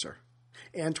British officer.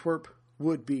 Antwerp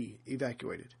would be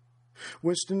evacuated.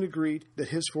 Winston agreed that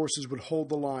his forces would hold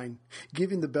the line,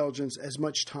 giving the Belgians as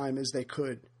much time as they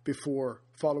could before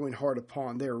following hard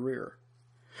upon their rear.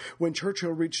 When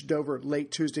Churchill reached Dover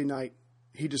late Tuesday night,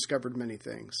 he discovered many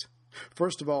things.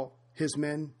 First of all, his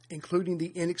men, including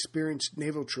the inexperienced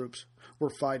naval troops, were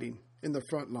fighting in the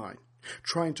front line,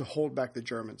 trying to hold back the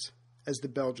Germans as the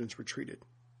Belgians retreated.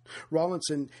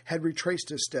 Rawlinson had retraced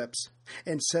his steps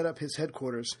and set up his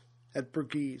headquarters at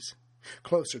Bruges,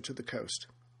 closer to the coast.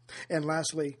 And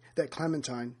lastly, that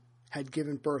Clementine had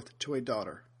given birth to a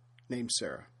daughter named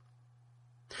Sarah.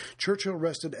 Churchill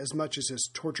rested as much as his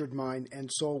tortured mind and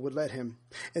soul would let him,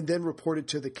 and then reported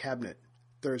to the cabinet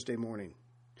Thursday morning.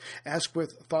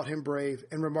 Asquith thought him brave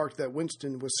and remarked that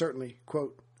Winston was certainly,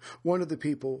 quote, one of the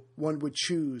people one would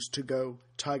choose to go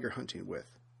tiger hunting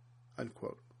with,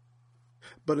 unquote.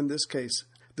 But in this case,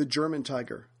 the German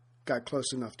tiger got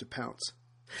close enough to pounce.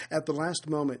 At the last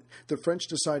moment, the French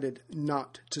decided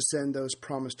not to send those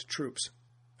promised troops.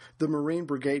 The Marine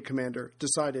Brigade commander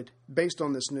decided, based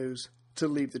on this news, to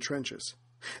leave the trenches.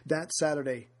 That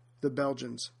Saturday, the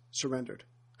Belgians surrendered,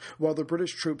 while the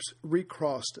British troops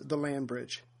recrossed the land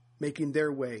bridge, making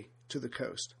their way to the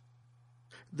coast.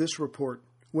 This report,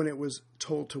 when it was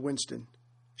told to Winston,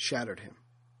 shattered him.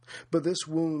 But this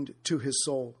wound to his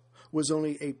soul was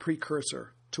only a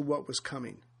precursor to what was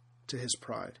coming to his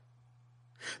pride.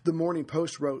 The Morning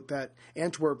Post wrote that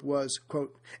Antwerp was,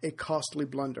 quote, a costly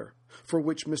blunder for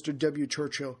which Mr. W.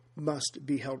 Churchill must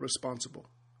be held responsible.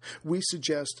 We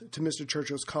suggest to Mr.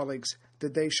 Churchill's colleagues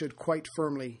that they should quite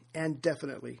firmly and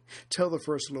definitely tell the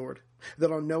First Lord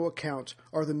that on no account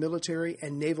are the military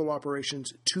and naval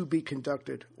operations to be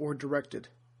conducted or directed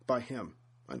by him,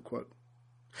 unquote.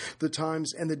 The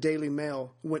Times and the Daily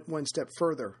Mail went one step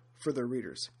further for their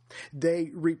readers. They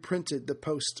reprinted the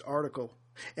Post's article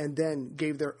and then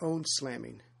gave their own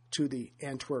slamming to the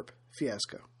Antwerp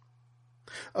fiasco.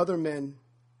 Other men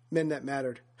that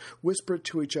mattered, whispered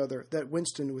to each other that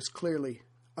Winston was clearly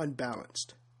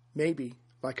unbalanced, maybe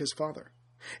like his father,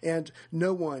 and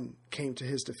no one came to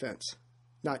his defense,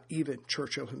 not even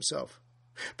Churchill himself.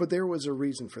 But there was a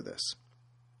reason for this.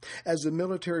 As the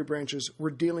military branches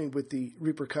were dealing with the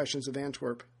repercussions of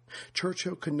Antwerp,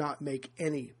 Churchill could not make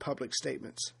any public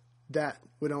statements. That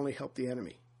would only help the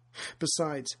enemy.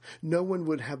 Besides, no one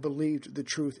would have believed the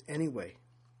truth anyway.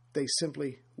 They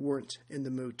simply weren't in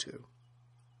the mood to.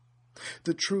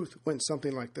 The truth went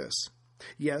something like this.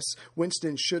 Yes,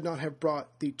 Winston should not have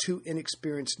brought the 2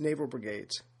 inexperienced naval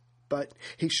brigades, but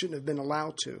he shouldn't have been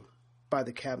allowed to by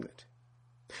the cabinet.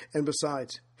 And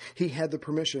besides, he had the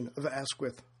permission of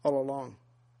Asquith all along.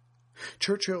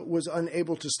 Churchill was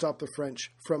unable to stop the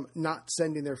French from not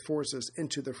sending their forces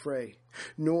into the fray,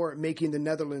 nor making the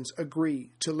Netherlands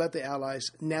agree to let the Allies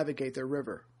navigate their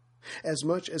river. As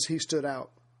much as he stood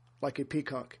out, like a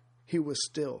peacock, he was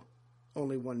still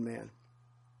only one man.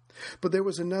 But there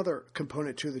was another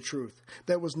component to the truth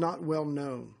that was not well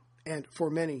known, and for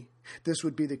many, this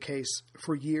would be the case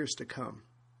for years to come.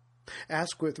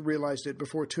 Asquith realized it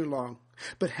before too long,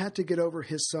 but had to get over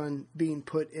his son being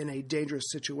put in a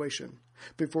dangerous situation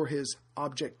before his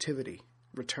objectivity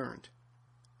returned.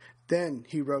 Then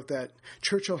he wrote that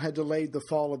Churchill had delayed the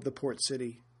fall of the port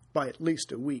city by at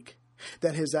least a week,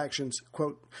 that his actions,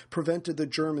 quote, prevented the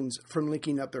Germans from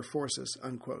linking up their forces,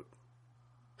 unquote.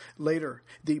 Later,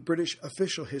 the British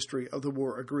official history of the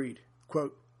war agreed,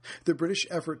 quote, the British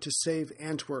effort to save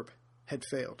Antwerp had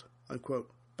failed, unquote,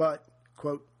 but,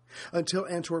 quote, until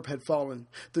Antwerp had fallen,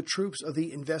 the troops of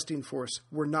the investing force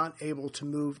were not able to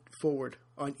move forward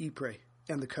on Ypres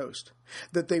and the coast,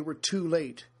 that they were too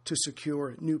late to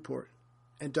secure Newport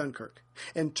and Dunkirk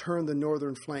and turn the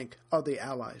northern flank of the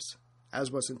Allies, as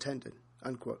was intended,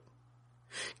 unquote.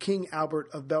 King Albert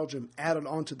of Belgium added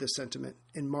on to this sentiment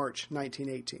in March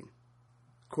 1918.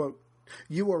 Quote,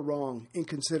 you are wrong in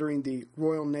considering the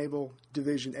Royal Naval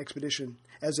Division expedition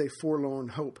as a forlorn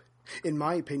hope. In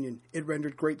my opinion, it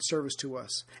rendered great service to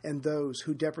us, and those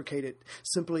who deprecate it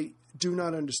simply do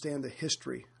not understand the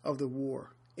history of the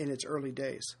war in its early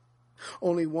days.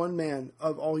 Only one man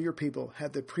of all your people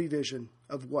had the prevision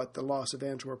of what the loss of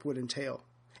Antwerp would entail,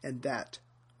 and that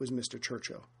was Mr.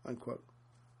 Churchill, unquote.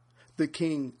 The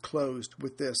king closed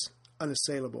with this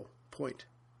unassailable point.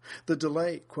 The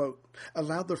delay, quote,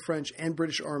 allowed the French and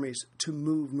British armies to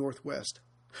move northwest.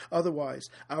 Otherwise,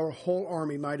 our whole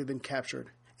army might have been captured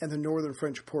and the northern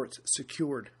French ports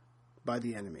secured by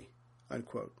the enemy,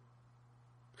 unquote.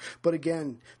 But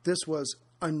again, this was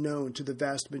unknown to the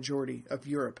vast majority of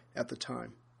Europe at the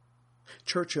time.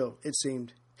 Churchill, it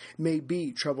seemed, may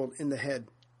be troubled in the head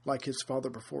like his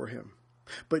father before him,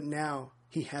 but now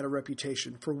he had a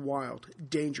reputation for wild,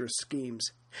 dangerous schemes,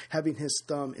 having his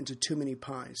thumb into too many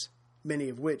pies, many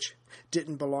of which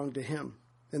didn't belong to him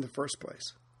in the first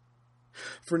place.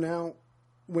 For now,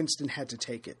 Winston had to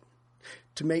take it,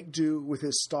 to make do with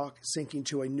his stock sinking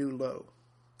to a new low.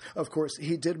 Of course,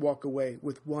 he did walk away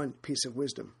with one piece of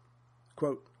wisdom.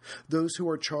 Quote, those who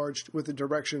are charged with the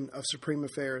direction of supreme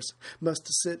affairs must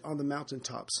sit on the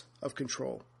mountaintops of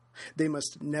control. They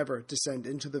must never descend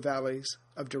into the valleys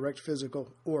of direct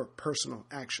physical or personal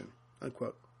action,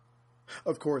 unquote.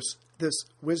 Of course, this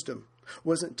wisdom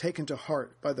wasn't taken to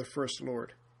heart by the First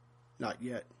Lord. Not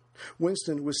yet.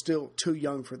 Winston was still too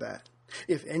young for that.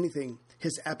 If anything,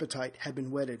 his appetite had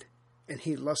been whetted, and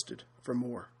he lusted for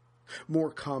more.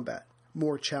 More combat,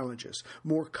 more challenges,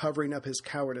 more covering up his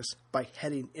cowardice by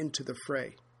heading into the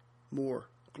fray, more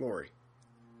glory.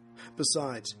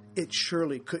 Besides, it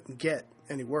surely couldn't get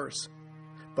any worse.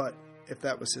 But if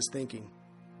that was his thinking,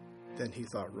 then he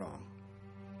thought wrong.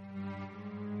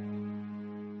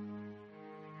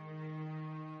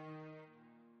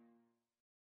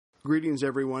 Greetings,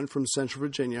 everyone, from Central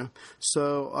Virginia.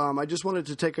 So I just wanted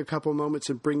to take a couple moments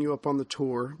and bring you up on the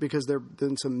tour because there have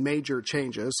been some major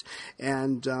changes.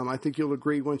 And I think you'll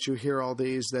agree once you hear all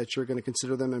these that you're going to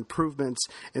consider them improvements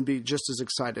and be just as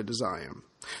excited as I am.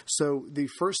 So the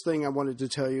first thing I wanted to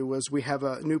tell you was we have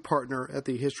a new partner at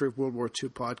the History of World War II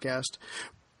podcast.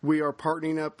 We are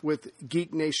partnering up with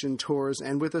Geek Nation Tours,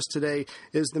 and with us today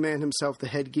is the man himself, the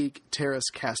head geek, Terrace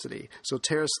Cassidy. So,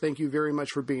 Terrace, thank you very much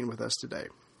for being with us today.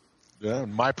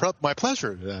 My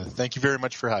pleasure. Thank you very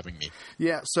much for having me.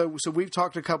 Yeah, so we've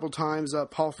talked a couple times.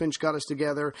 Paul Finch got us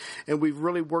together, and we've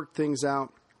really worked things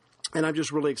out, and I'm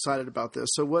just really excited about this.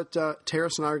 So what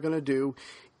Terrace and I are going to do,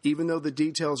 even though the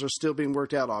details are still being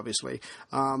worked out, obviously,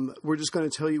 we're just going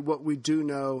to tell you what we do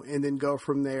know and then go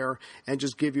from there and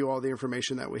just give you all the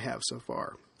information that we have so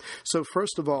far. So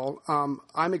first of all,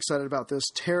 I'm excited about this.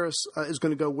 Terrace is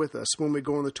going to go with us when we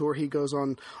go on the tour. He goes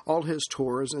on all his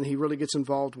tours, and he really gets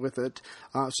involved with it.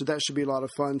 So that should be a lot of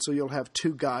fun. So you'll have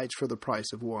two guides for the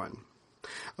price of one.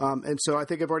 And so I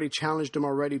think I've already challenged him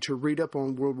already to read up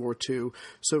on World War II.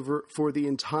 So for the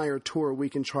entire tour, we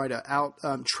can try to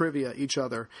trivia each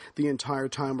other the entire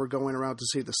time we're going around to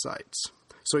see the sites.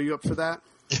 So are you up for that?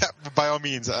 Yeah, by all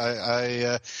means.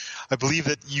 I believe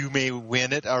that you may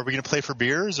win it. Are we going to play for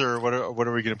beers, or what are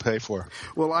we going to play for?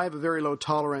 Well, I have a very low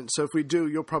tolerance, so if we do,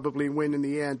 you'll probably win in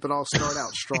the end, but I'll start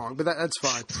out strong. But that's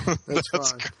fine. That's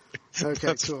fine. Great.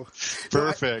 Okay, cool.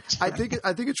 Perfect. I think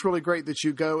it's really great that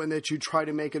you go and that you try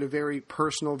to make it a very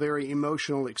personal, very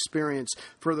emotional experience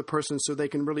for the person, so they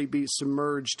can really be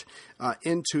submerged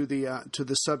into to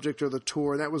the subject or the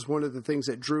tour. That was one of the things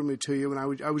that drew me to you, and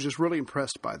I was just really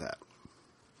impressed by that.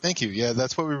 Thank you. Yeah,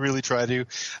 that's what we really try to do.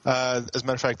 As a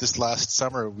matter of fact, this last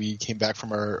summer we came back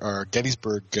from our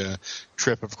Gettysburg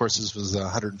trip. Of course, this was the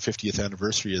 150th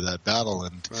anniversary of that battle,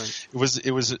 and Right.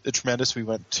 it was tremendous. We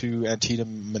went to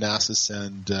Antietam, Manassas,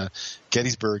 and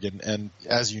Gettysburg, and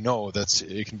as you know,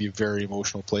 it can be a very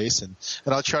emotional place. And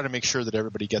I'll try to make sure that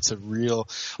everybody gets a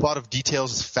lot of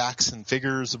details, facts, and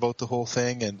figures about the whole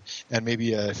thing, and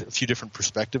maybe a few different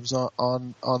perspectives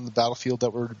on the battlefield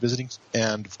that we're visiting,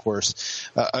 and of course.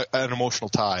 An emotional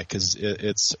tie, because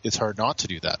it's hard not to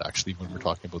do that, actually, when we're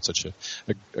talking about such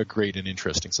a great and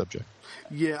interesting subject.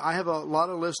 Yeah, I have a lot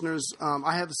of listeners.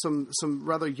 I have some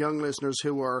rather young listeners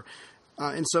who are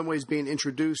in some ways being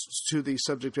introduced to the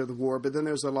subject of the war, but then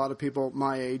there's a lot of people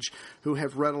my age who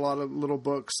have read a lot of read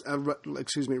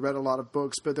a lot of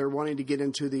books, but they're wanting to get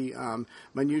into the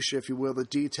minutiae, if you will, the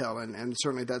detail, and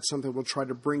certainly that's something we'll try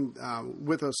to bring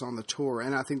with us on the tour,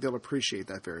 and I think they'll appreciate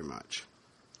that very much.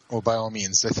 Well, by all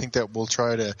means, I think that we'll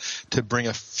try to bring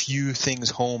a few things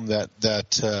home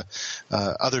that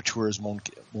other tours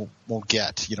won't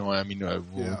get. You know, I mean,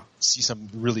 we'll see some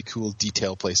really cool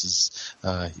detail places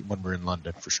when we're in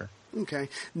London for sure. Okay.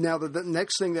 Now, the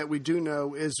next thing that we do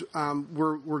know is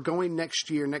we're going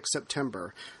next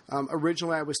September.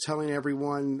 Originally, I was telling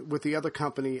everyone with the other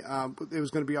company it was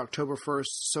going to be October 1st,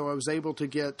 so I was able to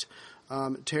get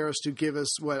Terrace to give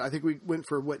us I think we went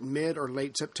for mid or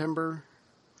late September.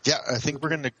 Yeah, I think we're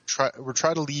going to try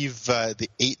to leave the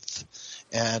 8th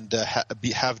and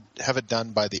have it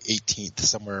done by the 18th,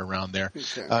 somewhere around there.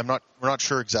 Okay. We're not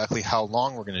sure exactly how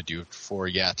long we're going to do it for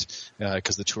yet,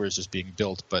 because the tour is just being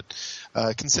built. But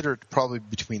consider it probably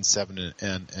between 7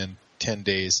 and 10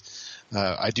 days.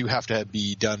 I do have to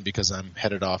be done because I'm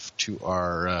headed off to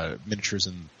our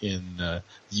miniatures in the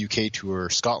UK tour,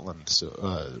 Scotland,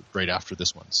 so right after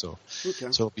this one. So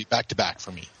it'll be back to back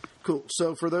for me. Cool.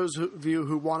 So for those of you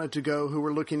who wanted to go, who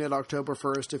were looking at October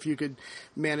 1st, if you could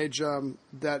manage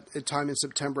that time in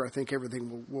September, I think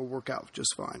everything will work out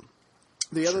just fine.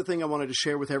 The other thing I wanted to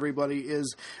share with everybody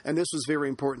is, and this was very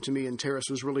important to me, and Terrace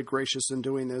was really gracious in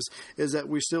doing this, is that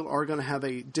we still are going to have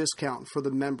a discount for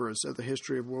the members of the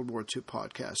History of World War II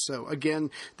podcast. So again,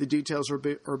 the details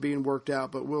are being worked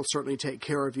out, but we'll certainly take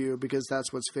care of you because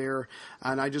that's what's fair.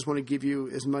 And I just want to give you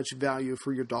as much value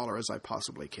for your dollar as I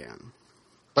possibly can.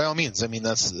 By all means. I mean,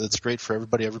 that's great for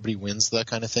everybody. Everybody wins, that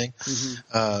kind of thing.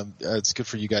 Mm-hmm. It's good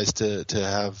for you guys to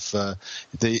have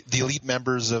the elite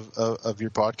members of your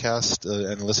podcast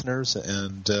and listeners,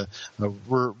 and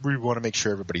we want to make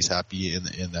sure everybody's happy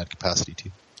in that capacity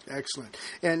too. Excellent.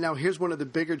 And now here's one of the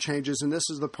bigger changes, and this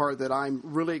is the part that I'm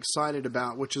really excited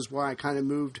about, which is why I kind of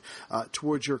moved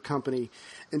towards your company.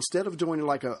 Instead of doing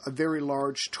like a very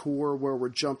large tour where we're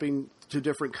jumping to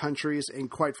different countries,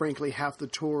 and quite frankly, half the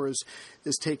tour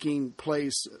is taking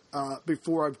place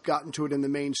before I've gotten to it in the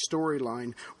main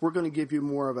storyline, we're going to give you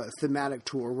more of a thematic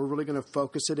tour. We're really going to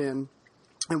focus it in.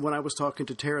 And what I was talking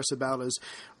to Terrace about is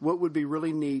what would be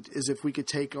really neat is if we could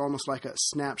take almost like a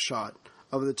snapshot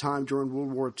of the time during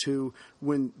World War II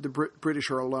when the British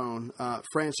are alone.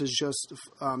 France has just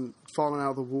fallen out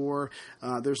of the war.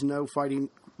 There's no fighting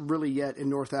really yet in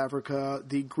North Africa.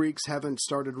 The Greeks haven't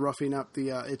started roughing up the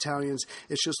Italians.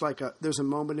 It's just like there's a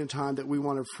moment in time that we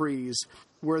want to freeze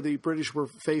where the British were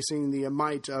facing the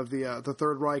might of the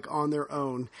Third Reich on their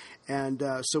own. And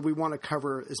so we want to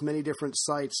cover as many different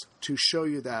sites to show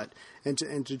you that and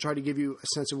to try to give you a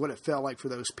sense of what it felt like for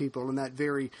those people in that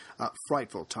very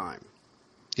frightful time.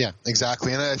 Yeah,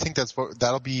 exactly, and I think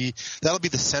that'll be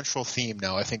the central theme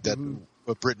now. I think that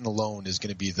Britain alone is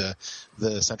going to be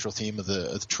the central theme of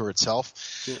the tour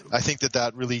itself. Yeah. I think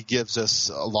that really gives us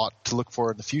a lot to look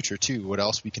for in the future too. What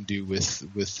else we can do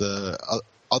with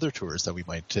other tours that we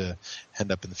might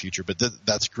end up in the future. But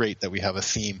that's great that we have a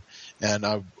theme, and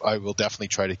I will definitely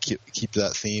try to keep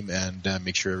that theme and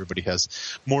make sure everybody has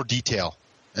more detail.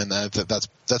 And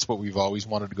that's what we've always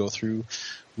wanted to go through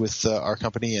with our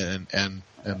company, and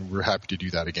we're happy to do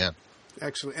that again.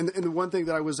 Excellent. And the one thing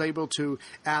that I was able to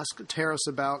ask Terrace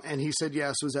about, and he said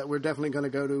yes, was that we're definitely going to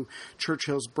go to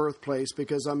Churchill's birthplace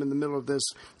because I'm in the middle of this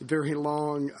very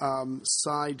long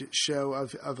side show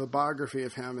of a biography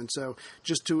of him. And so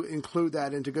just to include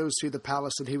that and to go see the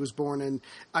palace that he was born in,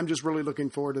 I'm just really looking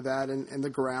forward to that and the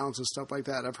grounds and stuff like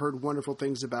that. I've heard wonderful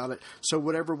things about it. So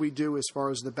whatever we do as far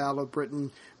as the Battle of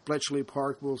Britain, Bletchley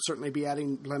Park, we'll certainly be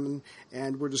adding lemon,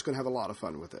 and we're just going to have a lot of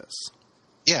fun with this.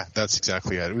 Yeah, that's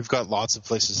exactly it. We've got lots of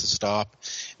places to stop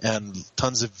and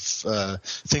tons of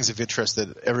things of interest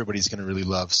that everybody's going to really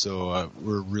love. So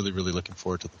we're really, really looking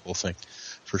forward to the whole thing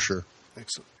for sure.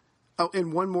 Excellent. Oh,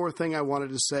 and one more thing I wanted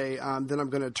to say, then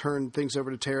I'm going to turn things over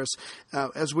to Terrace.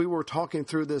 As we were talking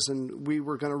through this, and we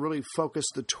were going to really focus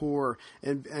the tour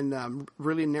and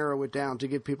really narrow it down to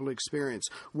give people experience,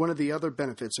 one of the other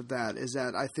benefits of that is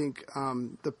that I think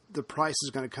the price is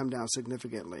going to come down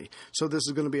significantly. So this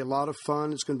is going to be a lot of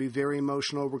fun. It's going to be very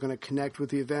emotional. We're going to connect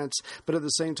with the events, but at the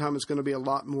same time, it's going to be a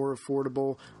lot more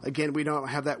affordable. Again, we don't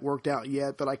have that worked out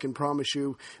yet, but I can promise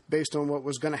you, based on what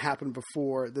was going to happen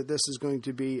before, that this is going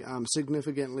to be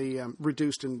significantly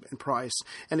reduced in price.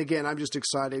 And again, I'm just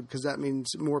excited because that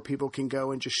means more people can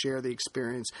go and just share the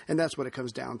experience. And that's what it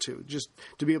comes down to, just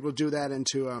to be able to do that and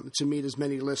to meet as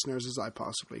many listeners as I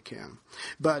possibly can.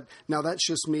 But now that's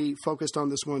just me focused on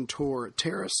this one tour.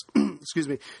 Terrace, excuse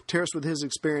me, Terrace with his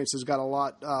experience has got a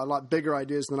lot bigger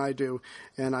ideas than I do.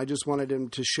 And I just wanted him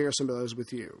to share some of those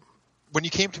with you. When you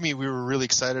came to me, we were really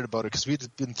excited about it because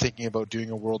we'd been thinking about doing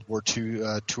a World War II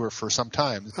tour for some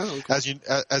time. Oh, okay.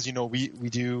 As you know, we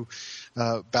do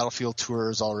battlefield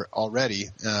tours already.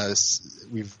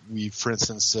 We for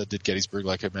instance did Gettysburg,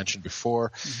 like I mentioned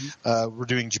before. Mm-hmm. We're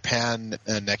doing Japan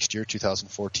next year,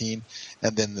 2014,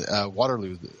 and then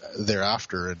Waterloo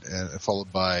thereafter, and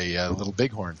followed by Little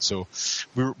Bighorn. So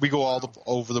we go all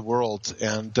over the world,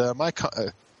 and my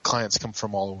clients come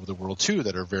from all over the world too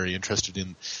that are very interested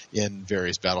in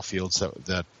various battlefields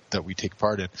that we take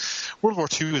part in. World War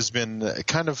II has been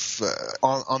kind of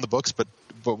on the books, but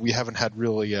we haven't had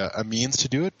really a means to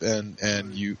do it,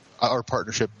 and our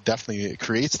partnership definitely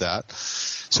creates that.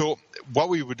 So what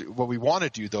we want to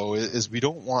do though is we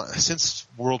don't want, since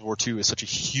World War II is such a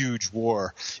huge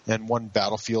war and one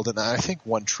battlefield, and I think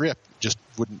one trip just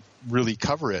wouldn't really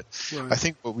cover it. Right. I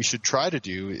think what we should try to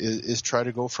do is try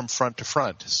to go from front to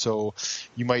front. So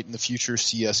you might in the future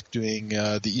see us doing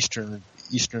the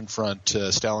Eastern Front,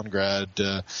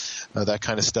 Stalingrad, that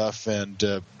kind of stuff,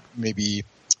 and maybe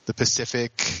the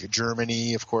Pacific,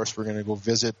 Germany. Of course, we're going to go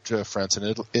visit France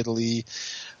and Italy,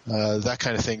 that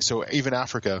kind of thing. So even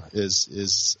Africa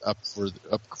is up for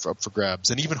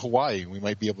grabs, and even Hawaii. We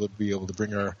might be able to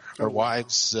bring our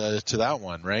wives to that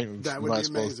one, right? That would be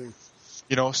amazing.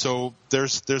 So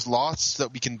there's lots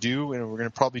that we can do, and we're going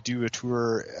to probably do a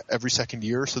tour every second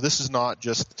year. So this is not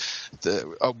just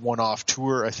a one-off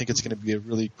tour. I think it's going to be a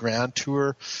really grand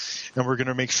tour, and we're going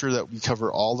to make sure that we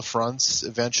cover all the fronts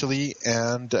eventually.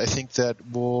 And I think that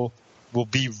we'll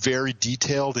be very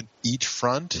detailed in each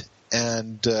front,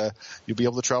 and you'll be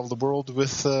able to travel the world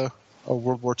with a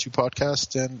World War II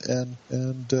podcast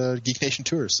and Geek Nation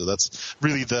tours. So that's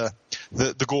really the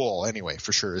goal anyway,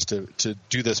 for sure, is to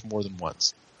do this more than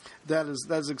once.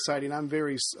 That's exciting. I'm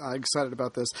very excited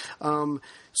about this.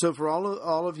 So for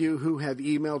all of you who have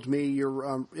emailed me,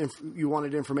 you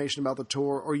wanted information about the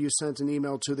tour, or you sent an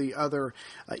email to the other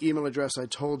email address I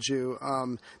told you,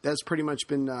 that's pretty much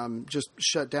been just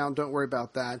shut down. Don't worry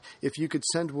about that. If you could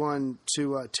send one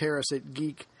to Terrace at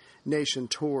Geek Nation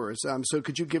Tours. So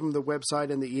could you give them the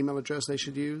website and the email address they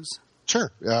should use?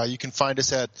 Sure. You can find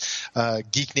us at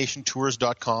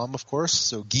geeknationtours.com, of course.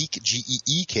 So geek,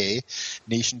 G-E-E-K,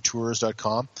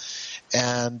 nationtours.com.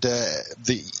 And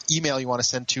the email you want to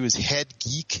send to is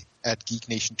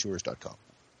headgeek@geeknationtours.com.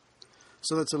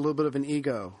 So that's a little bit of an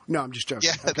ego. No, I'm just joking.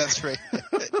 Yeah, okay. That's right.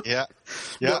 Yeah.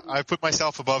 No, I put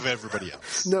myself above everybody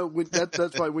else. No,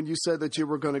 that's why when you said that you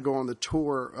were going to go on the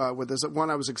tour with us, one,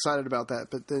 I was excited about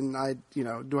that, but then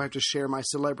do I have to share my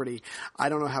celebrity? I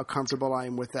don't know how comfortable I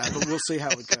am with that, but we'll see how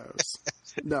it goes.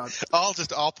 No,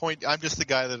 I'll point. I'm just the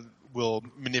guy that will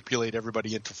manipulate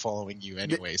everybody into following you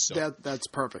anyway. So that's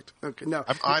perfect. Okay, no,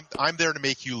 I'm there to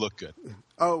make you look good.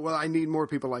 Oh, well, I need more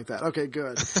people like that. Okay,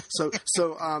 good. So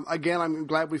again, I'm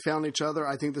glad we found each other.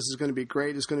 I think this is going to be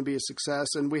great. It's going to be a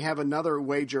success. And we have another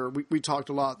wager. We talked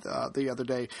a lot the other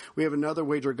day. We have another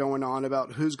wager going on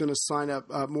about who's going to sign up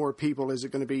more people. Is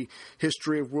it going to be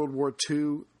History of World War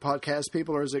II podcast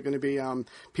people, or is it going to be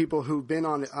people who've been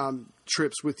on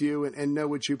trips with you and know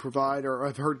what you provide or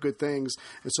have heard good things?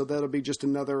 And so that'll be just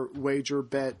another wager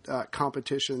bet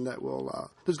competition that will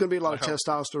there's going to be a lot of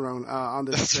testosterone on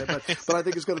this trip, but I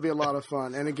think it's going to be a lot of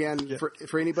fun. And again,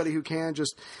 for anybody who can,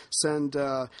 just send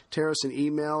Terrace an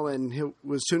email, and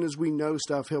as soon as we know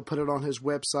stuff, he'll put it on his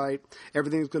website.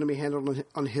 Everything's going to be handled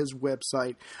on his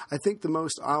website. I think the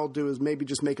most I'll do is maybe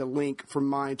just make a link from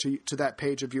mine to that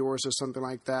page of yours or something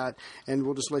like that, and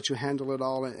we'll just let you handle it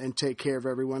all and take care of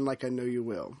everyone like I know you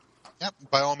will. Yep,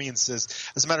 by all means.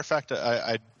 As a matter of fact,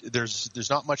 there's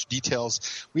not much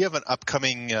details. We have an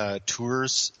upcoming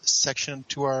tours section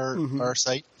to our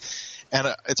site, and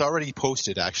it's already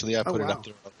posted. Actually, I put it up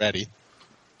there already.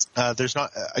 There's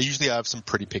not. I usually have some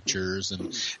pretty pictures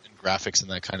and graphics and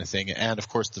that kind of thing, and of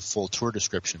course the full tour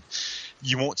description.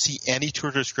 You won't see any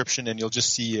tour description, and you'll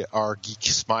just see our geek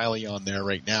smiley on there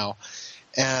right now.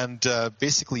 And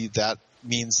basically, that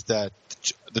means that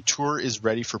the tour is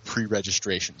ready for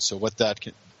pre-registration. So what that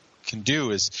can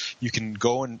do is you can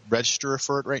go and register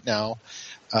for it right now.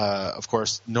 Of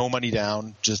course, no money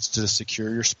down, just to secure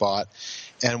your spot.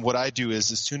 And what I do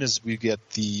is, as soon as we get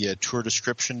the tour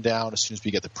description down, as soon as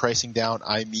we get the pricing down,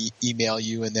 I email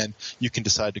you, and then you can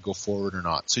decide to go forward or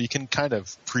not. So you can kind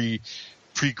of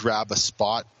pre-grab a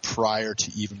spot prior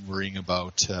to even worrying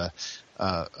about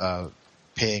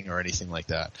paying or anything like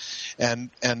that. And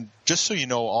just so you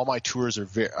know, all my tours are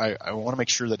I want to make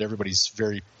sure that everybody's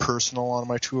very personal on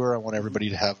my tour. I want everybody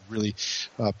to have really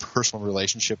personal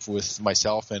relationship with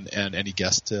myself and any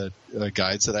guest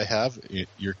guides that I have,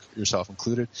 yourself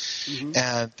included,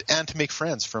 and to make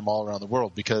friends from all around the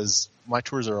world, because my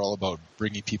tours are all about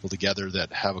bringing people together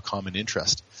that have a common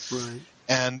interest.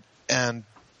 Right. And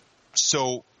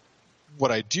so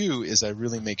what I do is I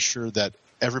really make sure that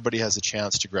everybody has a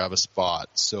chance to grab a spot.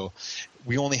 So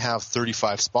we only have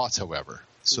 35 spots, however.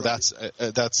 So right.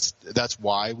 that's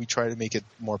why we try to make it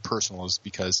more personal, is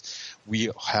because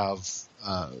we have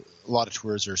a lot of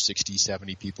tours are 60,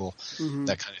 70 people,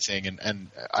 that kind of thing, and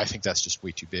I think that's just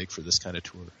way too big for this kind of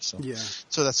tour. So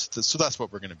so that's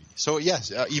what we're going to be. So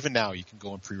yes, even now you can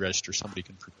go and pre-register. Somebody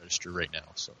can pre-register right now.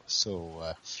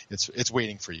 So it's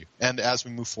waiting for you. And as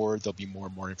we move forward, there'll be more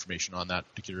and more information on that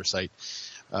particular site,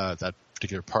 that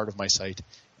particular part of my site,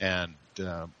 and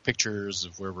pictures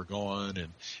of where we're going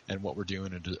and what we're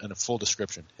doing, and a full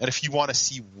description. And if you want to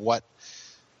see what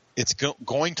it's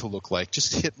going to look like,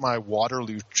 just hit my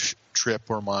Waterloo trip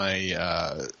or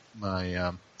my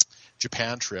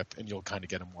Japan trip, and you'll kind of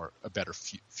get a better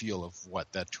feel of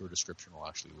what that tour description will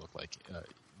actually look like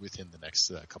within the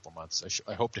next couple months.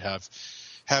 I hope to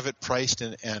have it priced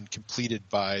and completed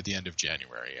by the end of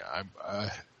January.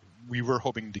 We were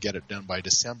hoping to get it done by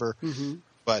December,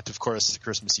 but of course the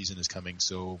Christmas season is coming,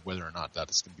 so whether or not that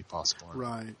is going to be possible.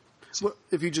 Right. Well,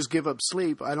 if you just give up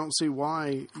sleep, I don't see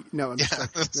why. No, I'm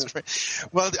just that's right.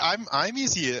 Well, I'm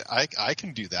easy. I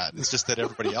can do that. It's just that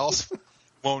everybody else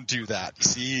won't do that. You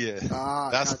see,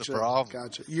 that's the problem.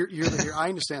 Gotcha. You're here. I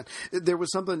understand. There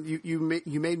was something you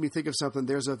made me think of something.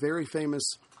 There's a very famous,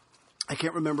 I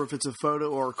can't remember if it's a photo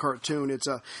or a cartoon. It's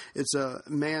a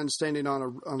man standing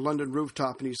on a London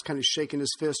rooftop, and he's kind of shaking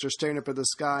his fist or staring up at the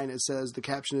sky, and it says, the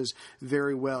caption is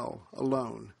 "Very well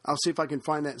alone." I'll see if I can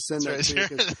find that and send that to you.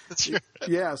 That's right.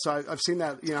 Yeah, so I've seen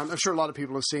that. You know, I'm sure a lot of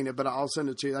people have seen it, but I'll send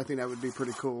it to you. I think that would be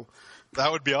pretty cool. That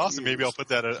would be awesome. Maybe I'll put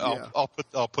that.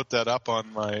 I'll put that up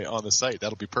on the site.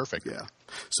 That'll be perfect. Yeah.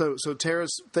 So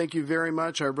Terrace, thank you very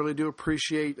much. I really do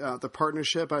appreciate the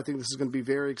partnership. I think this is going to be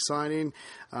very exciting.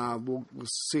 We'll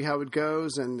see how it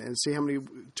goes and see how many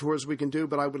tours we can do.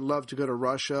 But I would love to go to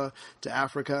Russia, to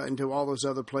Africa, and to all those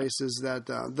other places that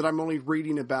I'm only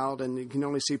reading about and you can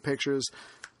only see pictures.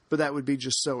 But that would be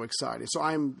just so exciting. So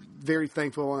I'm very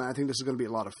thankful, and I think this is going to be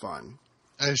a lot of fun.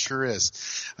 It sure is.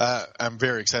 I'm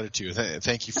very excited too.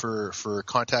 Thank you for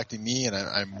contacting me, and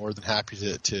I'm more than happy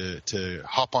to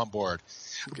hop on board.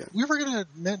 Okay. We were going to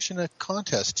mention a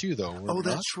contest too, though. Oh,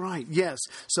 that's right. Yes.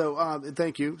 So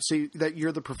thank you. See, that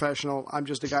you're the professional. I'm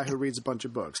just a guy who reads a bunch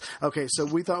of books. Okay, so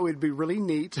we thought it would be really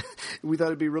neat. We thought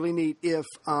it'd be really neat if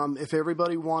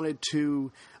everybody wanted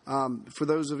to. For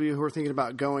those of you who are thinking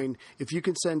about going, if you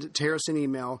can send Terrace an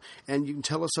email and you can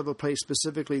tell us of a place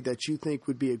specifically that you think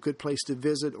would be a good place to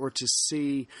visit or to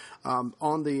see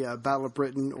on the Battle of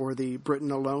Britain or the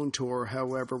Britain Alone tour,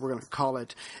 however we're going to call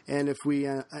it. And if we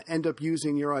end up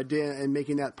using your idea and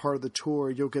making that part of the tour,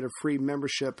 you'll get a free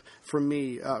membership from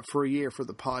me for a year for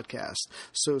the podcast.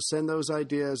 So send those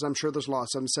ideas. I'm sure there's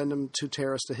lots of them. Send them to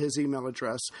Terrace, to his email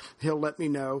address. He'll let me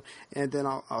know, and then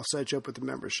I'll set you up with the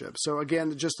membership. So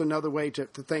again, just another way to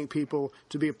thank people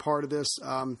to be a part of this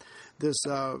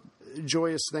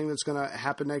joyous thing that's going to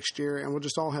happen next year, and we'll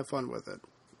just all have fun with it.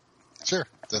 Sure.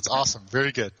 That's awesome.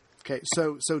 Very good. Okay,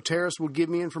 so Terrace will give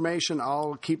me information.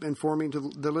 I'll keep informing to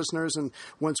the listeners, and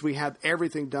once we have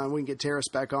everything done, we can get Terrace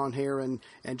back on here and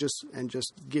just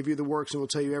give you the works, and we'll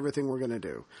tell you everything we're going to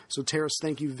do. So Terrace,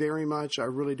 thank you very much. I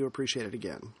really do appreciate it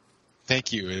again.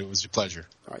 Thank you. It was a pleasure.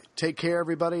 All right. Take care,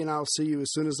 everybody, and I'll see you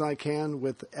as soon as I can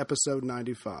with episode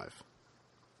 95.